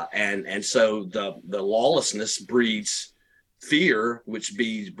so the lawlessness breeds fear, which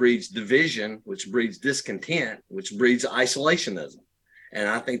breeds division, which breeds discontent, which breeds isolationism. And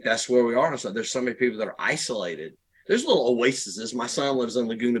I think that's where we are. So there's so many people that are isolated. There's little oases. My son lives in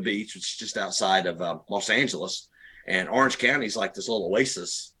Laguna Beach, which is just outside of Los Angeles. And Orange County is like this little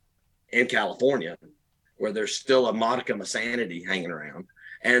oasis in California, where there's still a modicum of sanity hanging around.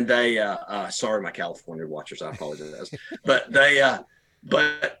 And they, sorry, my California watchers, I apologize. But and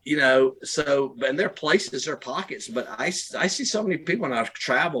there are places, there are pockets, but I see so many people when I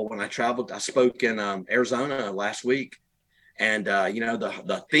traveled, I spoke in Arizona last week, and,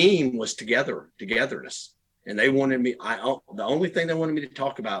 the theme was togetherness. And they wanted me, the only thing they wanted me to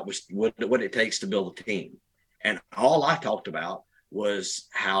talk about was what it takes to build a team. And all I talked about was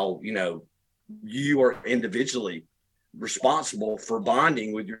how, you are individually responsible for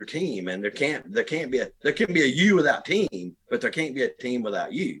bonding with your team. And there can be a you without team, but there can't be a team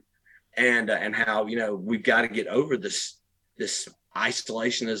without you. And how, we've got to get over this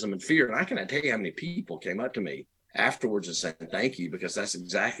isolationism and fear. And I cannot tell you how many people came up to me afterwards and said, thank you, because that's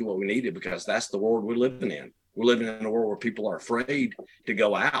exactly what we needed, because that's the world we're living in. We're living in a world where people are afraid to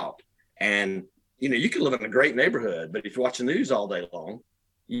go out. And, you can live in a great neighborhood, but if you watch the news all day long,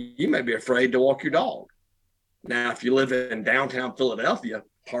 you may be afraid to walk your dog. Now, if you live in downtown Philadelphia,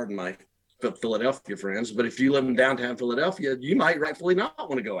 pardon my Philadelphia friends, but if you live in downtown Philadelphia, you might rightfully not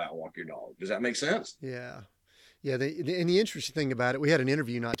want to go out and walk your dog. Does that make sense? Yeah. Yeah. And the interesting thing about it, we had an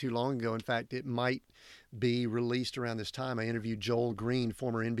interview not too long ago. In fact, it might be released around this time. I interviewed Joel Green,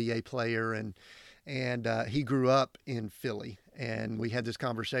 former NBA player, and he grew up in Philly. And we had this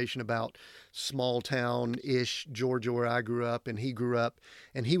conversation about small town-ish Georgia, where I grew up, and he grew up,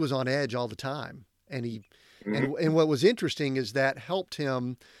 and he was on edge all the time. And and what was interesting is that helped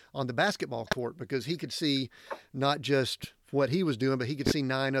him on the basketball court, because he could see not just what he was doing, but he could see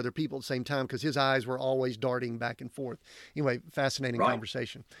 9 other people at the same time because his eyes were always darting back and forth. Anyway, fascinating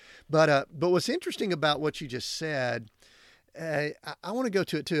conversation. But what's interesting about what you just said, I want to go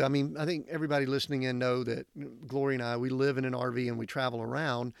to it too. I mean, I think everybody listening in know that Gloria and I, we live in an RV and we travel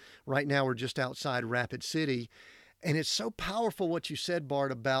around. Right now, we're just outside Rapid City. And it's so powerful what you said,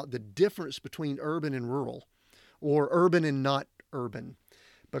 Bart, about the difference between urban and rural, or urban and not urban,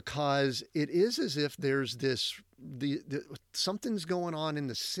 because it is as if there's something's going on in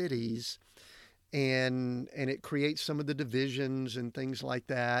the cities, and it creates some of the divisions and things like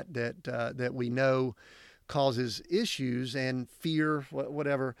that we know causes issues and fear,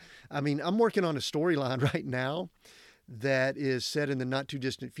 whatever. I mean, I'm working on a storyline right now that is set in the not too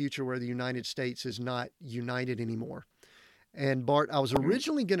distant future where the United States is not united anymore. And Bart, I was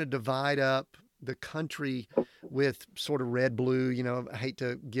originally going to divide up the country with sort of red, blue, you know, I hate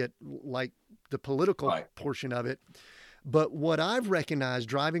to get like the political portion of it, but what I've recognized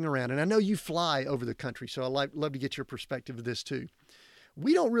driving around, and I know you fly over the country, so I'd love to get your perspective of this too.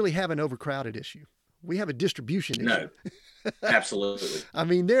 We don't really have an overcrowded issue. We have a distribution issue. No, absolutely. I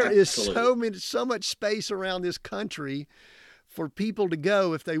mean, there is so much space around this country for people to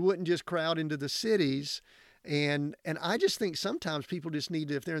go if they wouldn't just crowd into the cities. And I just think sometimes people just need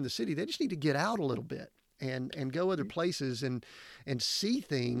to, if they're in the city, they just need to get out a little bit and go other places and see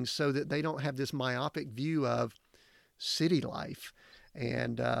things so that they don't have this myopic view of city life.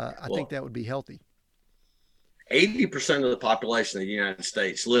 And I think that would be healthy. 80% of the population of the United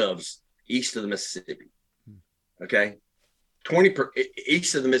States lives east of the Mississippi. Okay.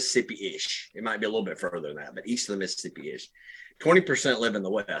 East of the Mississippi-ish. It might be a little bit further than that, but east of the Mississippi-ish. 20% live in the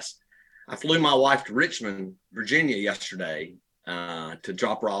West. I flew my wife to Richmond, Virginia yesterday to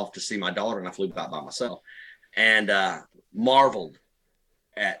drop her off to see my daughter, and I flew back by myself and marveled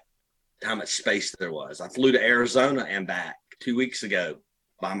at how much space there was. I flew to Arizona and back 2 weeks ago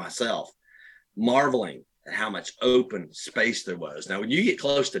by myself, marveling at how much open space there was. Now, when you get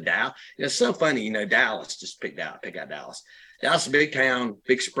close to Dallas, it's so funny, you know, Dallas, just pick out Dallas. Dallas is a big town,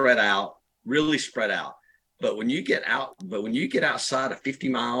 big spread out, really spread out. But when you get outside of 50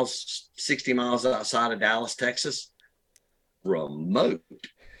 miles, 60 miles outside of Dallas, Texas, remote.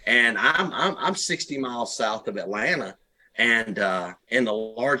 And I'm 60 miles south of Atlanta, and live in the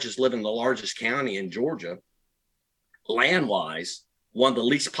largest county in Georgia, land-wise, one of the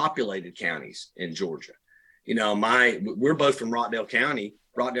least populated counties in Georgia. You know, we're both from Rockdale County.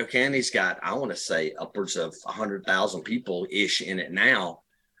 Rockdale County's got, I want to say, upwards of 100,000 people ish in it now.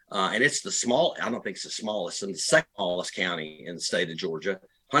 And it's I don't think it's the smallest, and the second smallest county in the state of Georgia,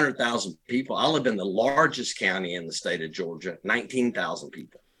 100,000 people. I live in the largest county in the state of Georgia, 19,000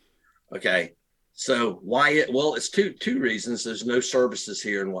 people. Okay. So it's two reasons. There's no services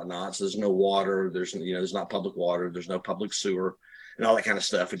here and whatnot. So there's no water. There's not public water. There's no public sewer and all that kind of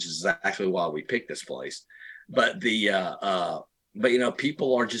stuff, which is exactly why we picked this place. But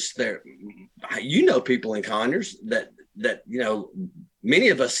people are just there. You know, people in Conyers that, many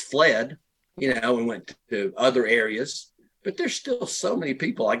of us fled, and went to other areas, but there's still so many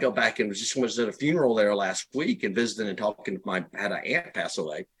people. I go back and was at a funeral there last week and visiting and talking to had an aunt pass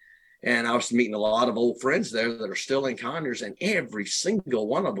away. And I was meeting a lot of old friends there that are still in Conyers, and every single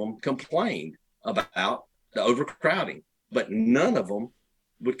one of them complained about the overcrowding, but none of them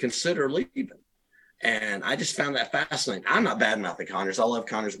would consider leaving. And I just found that fascinating. I'm not bad enough at Conyers. I love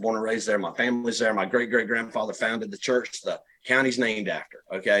Conyers, born and raised there. My family's there. My great-great-grandfather founded the church the county's named after.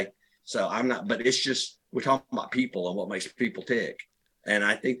 Okay. So I'm not, but it's just, we're talking about people and what makes people tick. And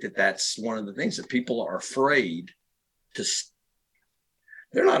I think that that's one of the things that people are afraid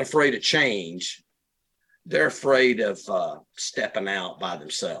they're not afraid of change. They're afraid of stepping out by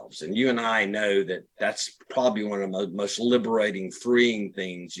themselves. And you and I know that that's probably one of the most liberating, freeing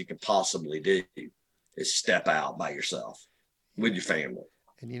things you can possibly do is step out by yourself with your family.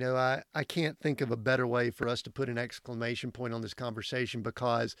 And, I can't think of a better way for us to put an exclamation point on this conversation,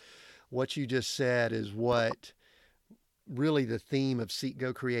 because what you just said is what really the theme of Seek,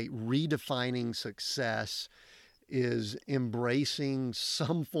 Go, Create, redefining success, is embracing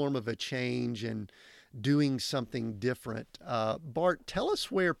some form of a change and doing something different. Bart, tell us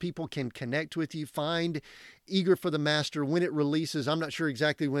where people can connect with you, find Eager for the Master, when it releases. I'm not sure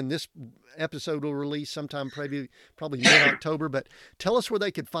exactly when this episode will release, sometime probably mid-October, but tell us where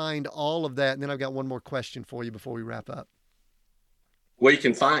they could find all of that. And then I've got one more question for you before we wrap up. Well, you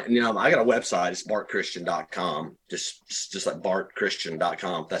can find, I got a website. It's bartchristian.com, just like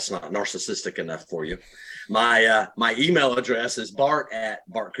bartchristian.com. If that's not narcissistic enough for you. My email address is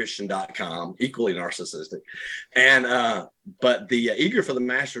bart@bartchristian.com, equally narcissistic. And, but the Eager for the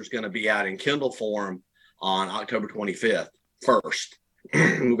Master is going to be out in Kindle form on October 25th. first.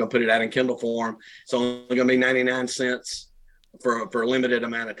 We're going to put it out in Kindle form. It's only going to be 99 cents for a limited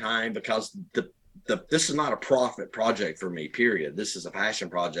amount of time, because this is not a profit project for me, period. This is a passion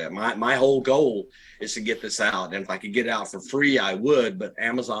project. My whole goal is to get this out. And if I could get it out for free, I would, but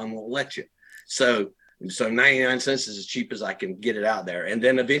Amazon won't let you. So 99 cents is as cheap as I can get it out there. And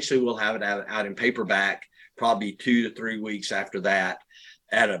then eventually we'll have it out in paperback, probably 2 to 3 weeks after that,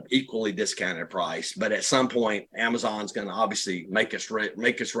 at an equally discounted price. But at some point, Amazon's going to obviously make us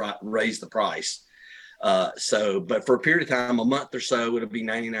raise the price. But for a period of time, a month or so, it'll be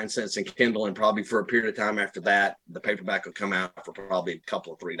 99 cents in Kindle. And probably for a period of time after that, the paperback will come out for probably a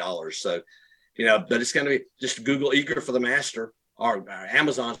couple of $3. So, but it's going to be just Google Eager for the Master, or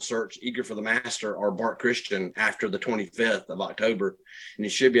Amazon search Eager for the Master or Bart Christian after the 25th of October, and you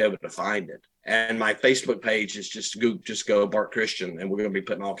should be able to find it. And my Facebook page is just go Bart Christian, and we're going to be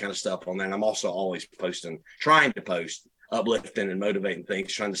putting all kind of stuff on there. And I'm also always trying to post uplifting and motivating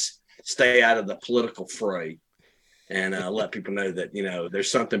things, trying to stay out of the political fray, and let people know that,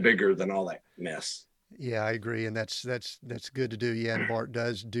 there's something bigger than all that mess. Yeah, I agree. And that's good to do. Yeah. And Bart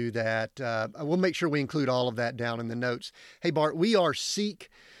does do that. We'll make sure we include all of that down in the notes. Hey, Bart, we are Seek,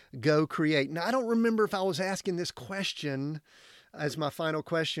 Go, Create. Now, I don't remember if I was asking this question as my final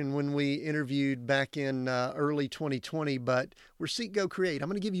question when we interviewed back in early 2020, but we're Seek, Go, Create. I'm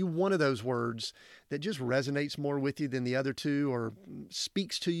going to give you one of those words that just resonates more with you than the other two, or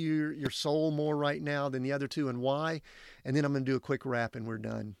speaks to your soul more right now than the other two, and why. And then I'm going to do a quick wrap and we're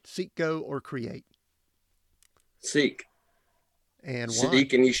done. Seek, Go, or Create? Seek. And why?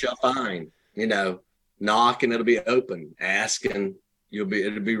 Seek and you shall find. Knock and it'll be open. Ask and it'll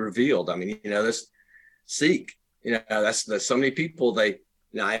be revealed. I mean, this seek. That's so many people. I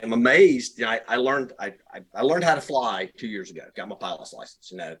am amazed. I learned how to fly 2 years ago. Got my pilot's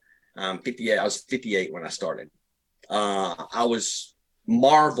license. 58. I was 58 when I started. I was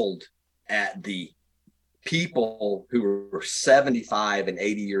marveled at the people who were 75 and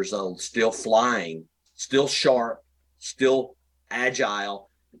 80 years old, still flying, still sharp, still agile.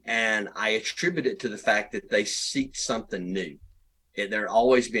 And I attribute it to the fact that they seek something new. They're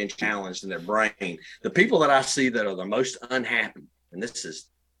always being challenged in their brain. The people that I see that are the most unhappy, and this is,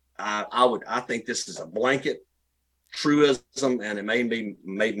 I think this is a blanket truism, and it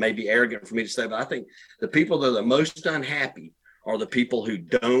may be arrogant for me to say, but I think the people that are the most unhappy are the people who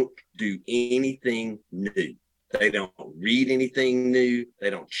don't do anything new. They don't read anything new. They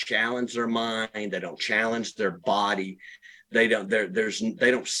don't challenge their mind. They don't challenge their body. They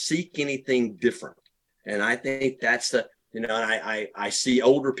don't seek anything different. And I think that's I see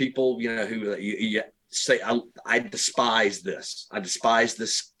older people, who you say, I despise this. I despise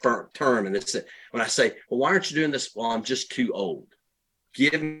this term. And it's when I say, well, why aren't you doing this? Well, I'm just too old.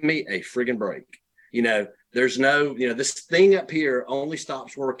 Give me a friggin' break. There's no, this thing up here only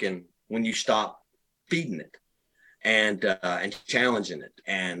stops working when you stop feeding it and challenging it.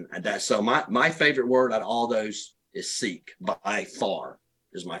 And so my favorite word out of all those is seek. By far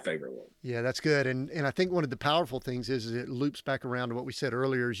is my favorite word. Yeah, that's good. And I think one of the powerful things is it loops back around to what we said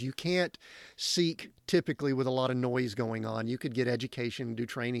earlier, is you can't seek typically with a lot of noise going on. You could get education, do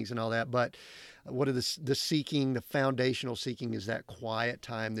trainings and all that, but what are the seeking, the foundational seeking is that quiet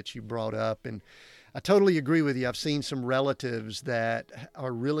time that you brought up. And I totally agree with you. I've seen some relatives that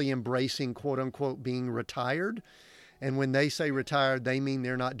are really embracing, quote unquote, being retired. And when they say retired, they mean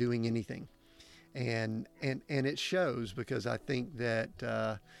they're not doing anything. And it shows, because I think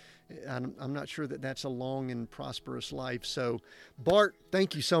that I'm not sure that that's a long and prosperous life. So, Bart,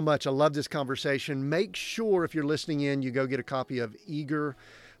 thank you so much. I love this conversation. Make sure, if you're listening in, you go get a copy of Eager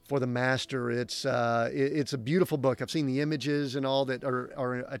for the Master. It's a beautiful book. I've seen the images and all that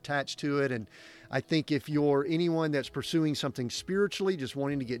are attached to it. And I think if you're anyone that's pursuing something spiritually, just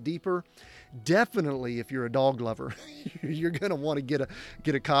wanting to get deeper, definitely if you're a dog lover, you're going to want to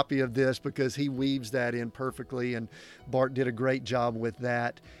get a copy of this, because he weaves that in perfectly. And Bart did a great job with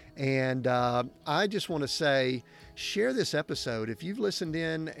that. And I just want to say, share this episode. If you've listened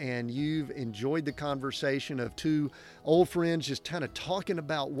in and you've enjoyed the conversation of two old friends just kind of talking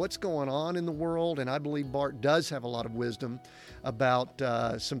about what's going on in the world, and I believe Bart does have a lot of wisdom about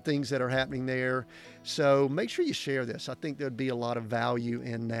some things that are happening there. So make sure you share this. I think there'd be a lot of value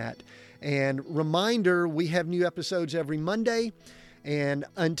in that. And reminder, we have new episodes every Monday. And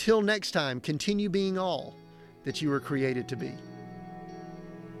until next time, continue being all that you were created to be.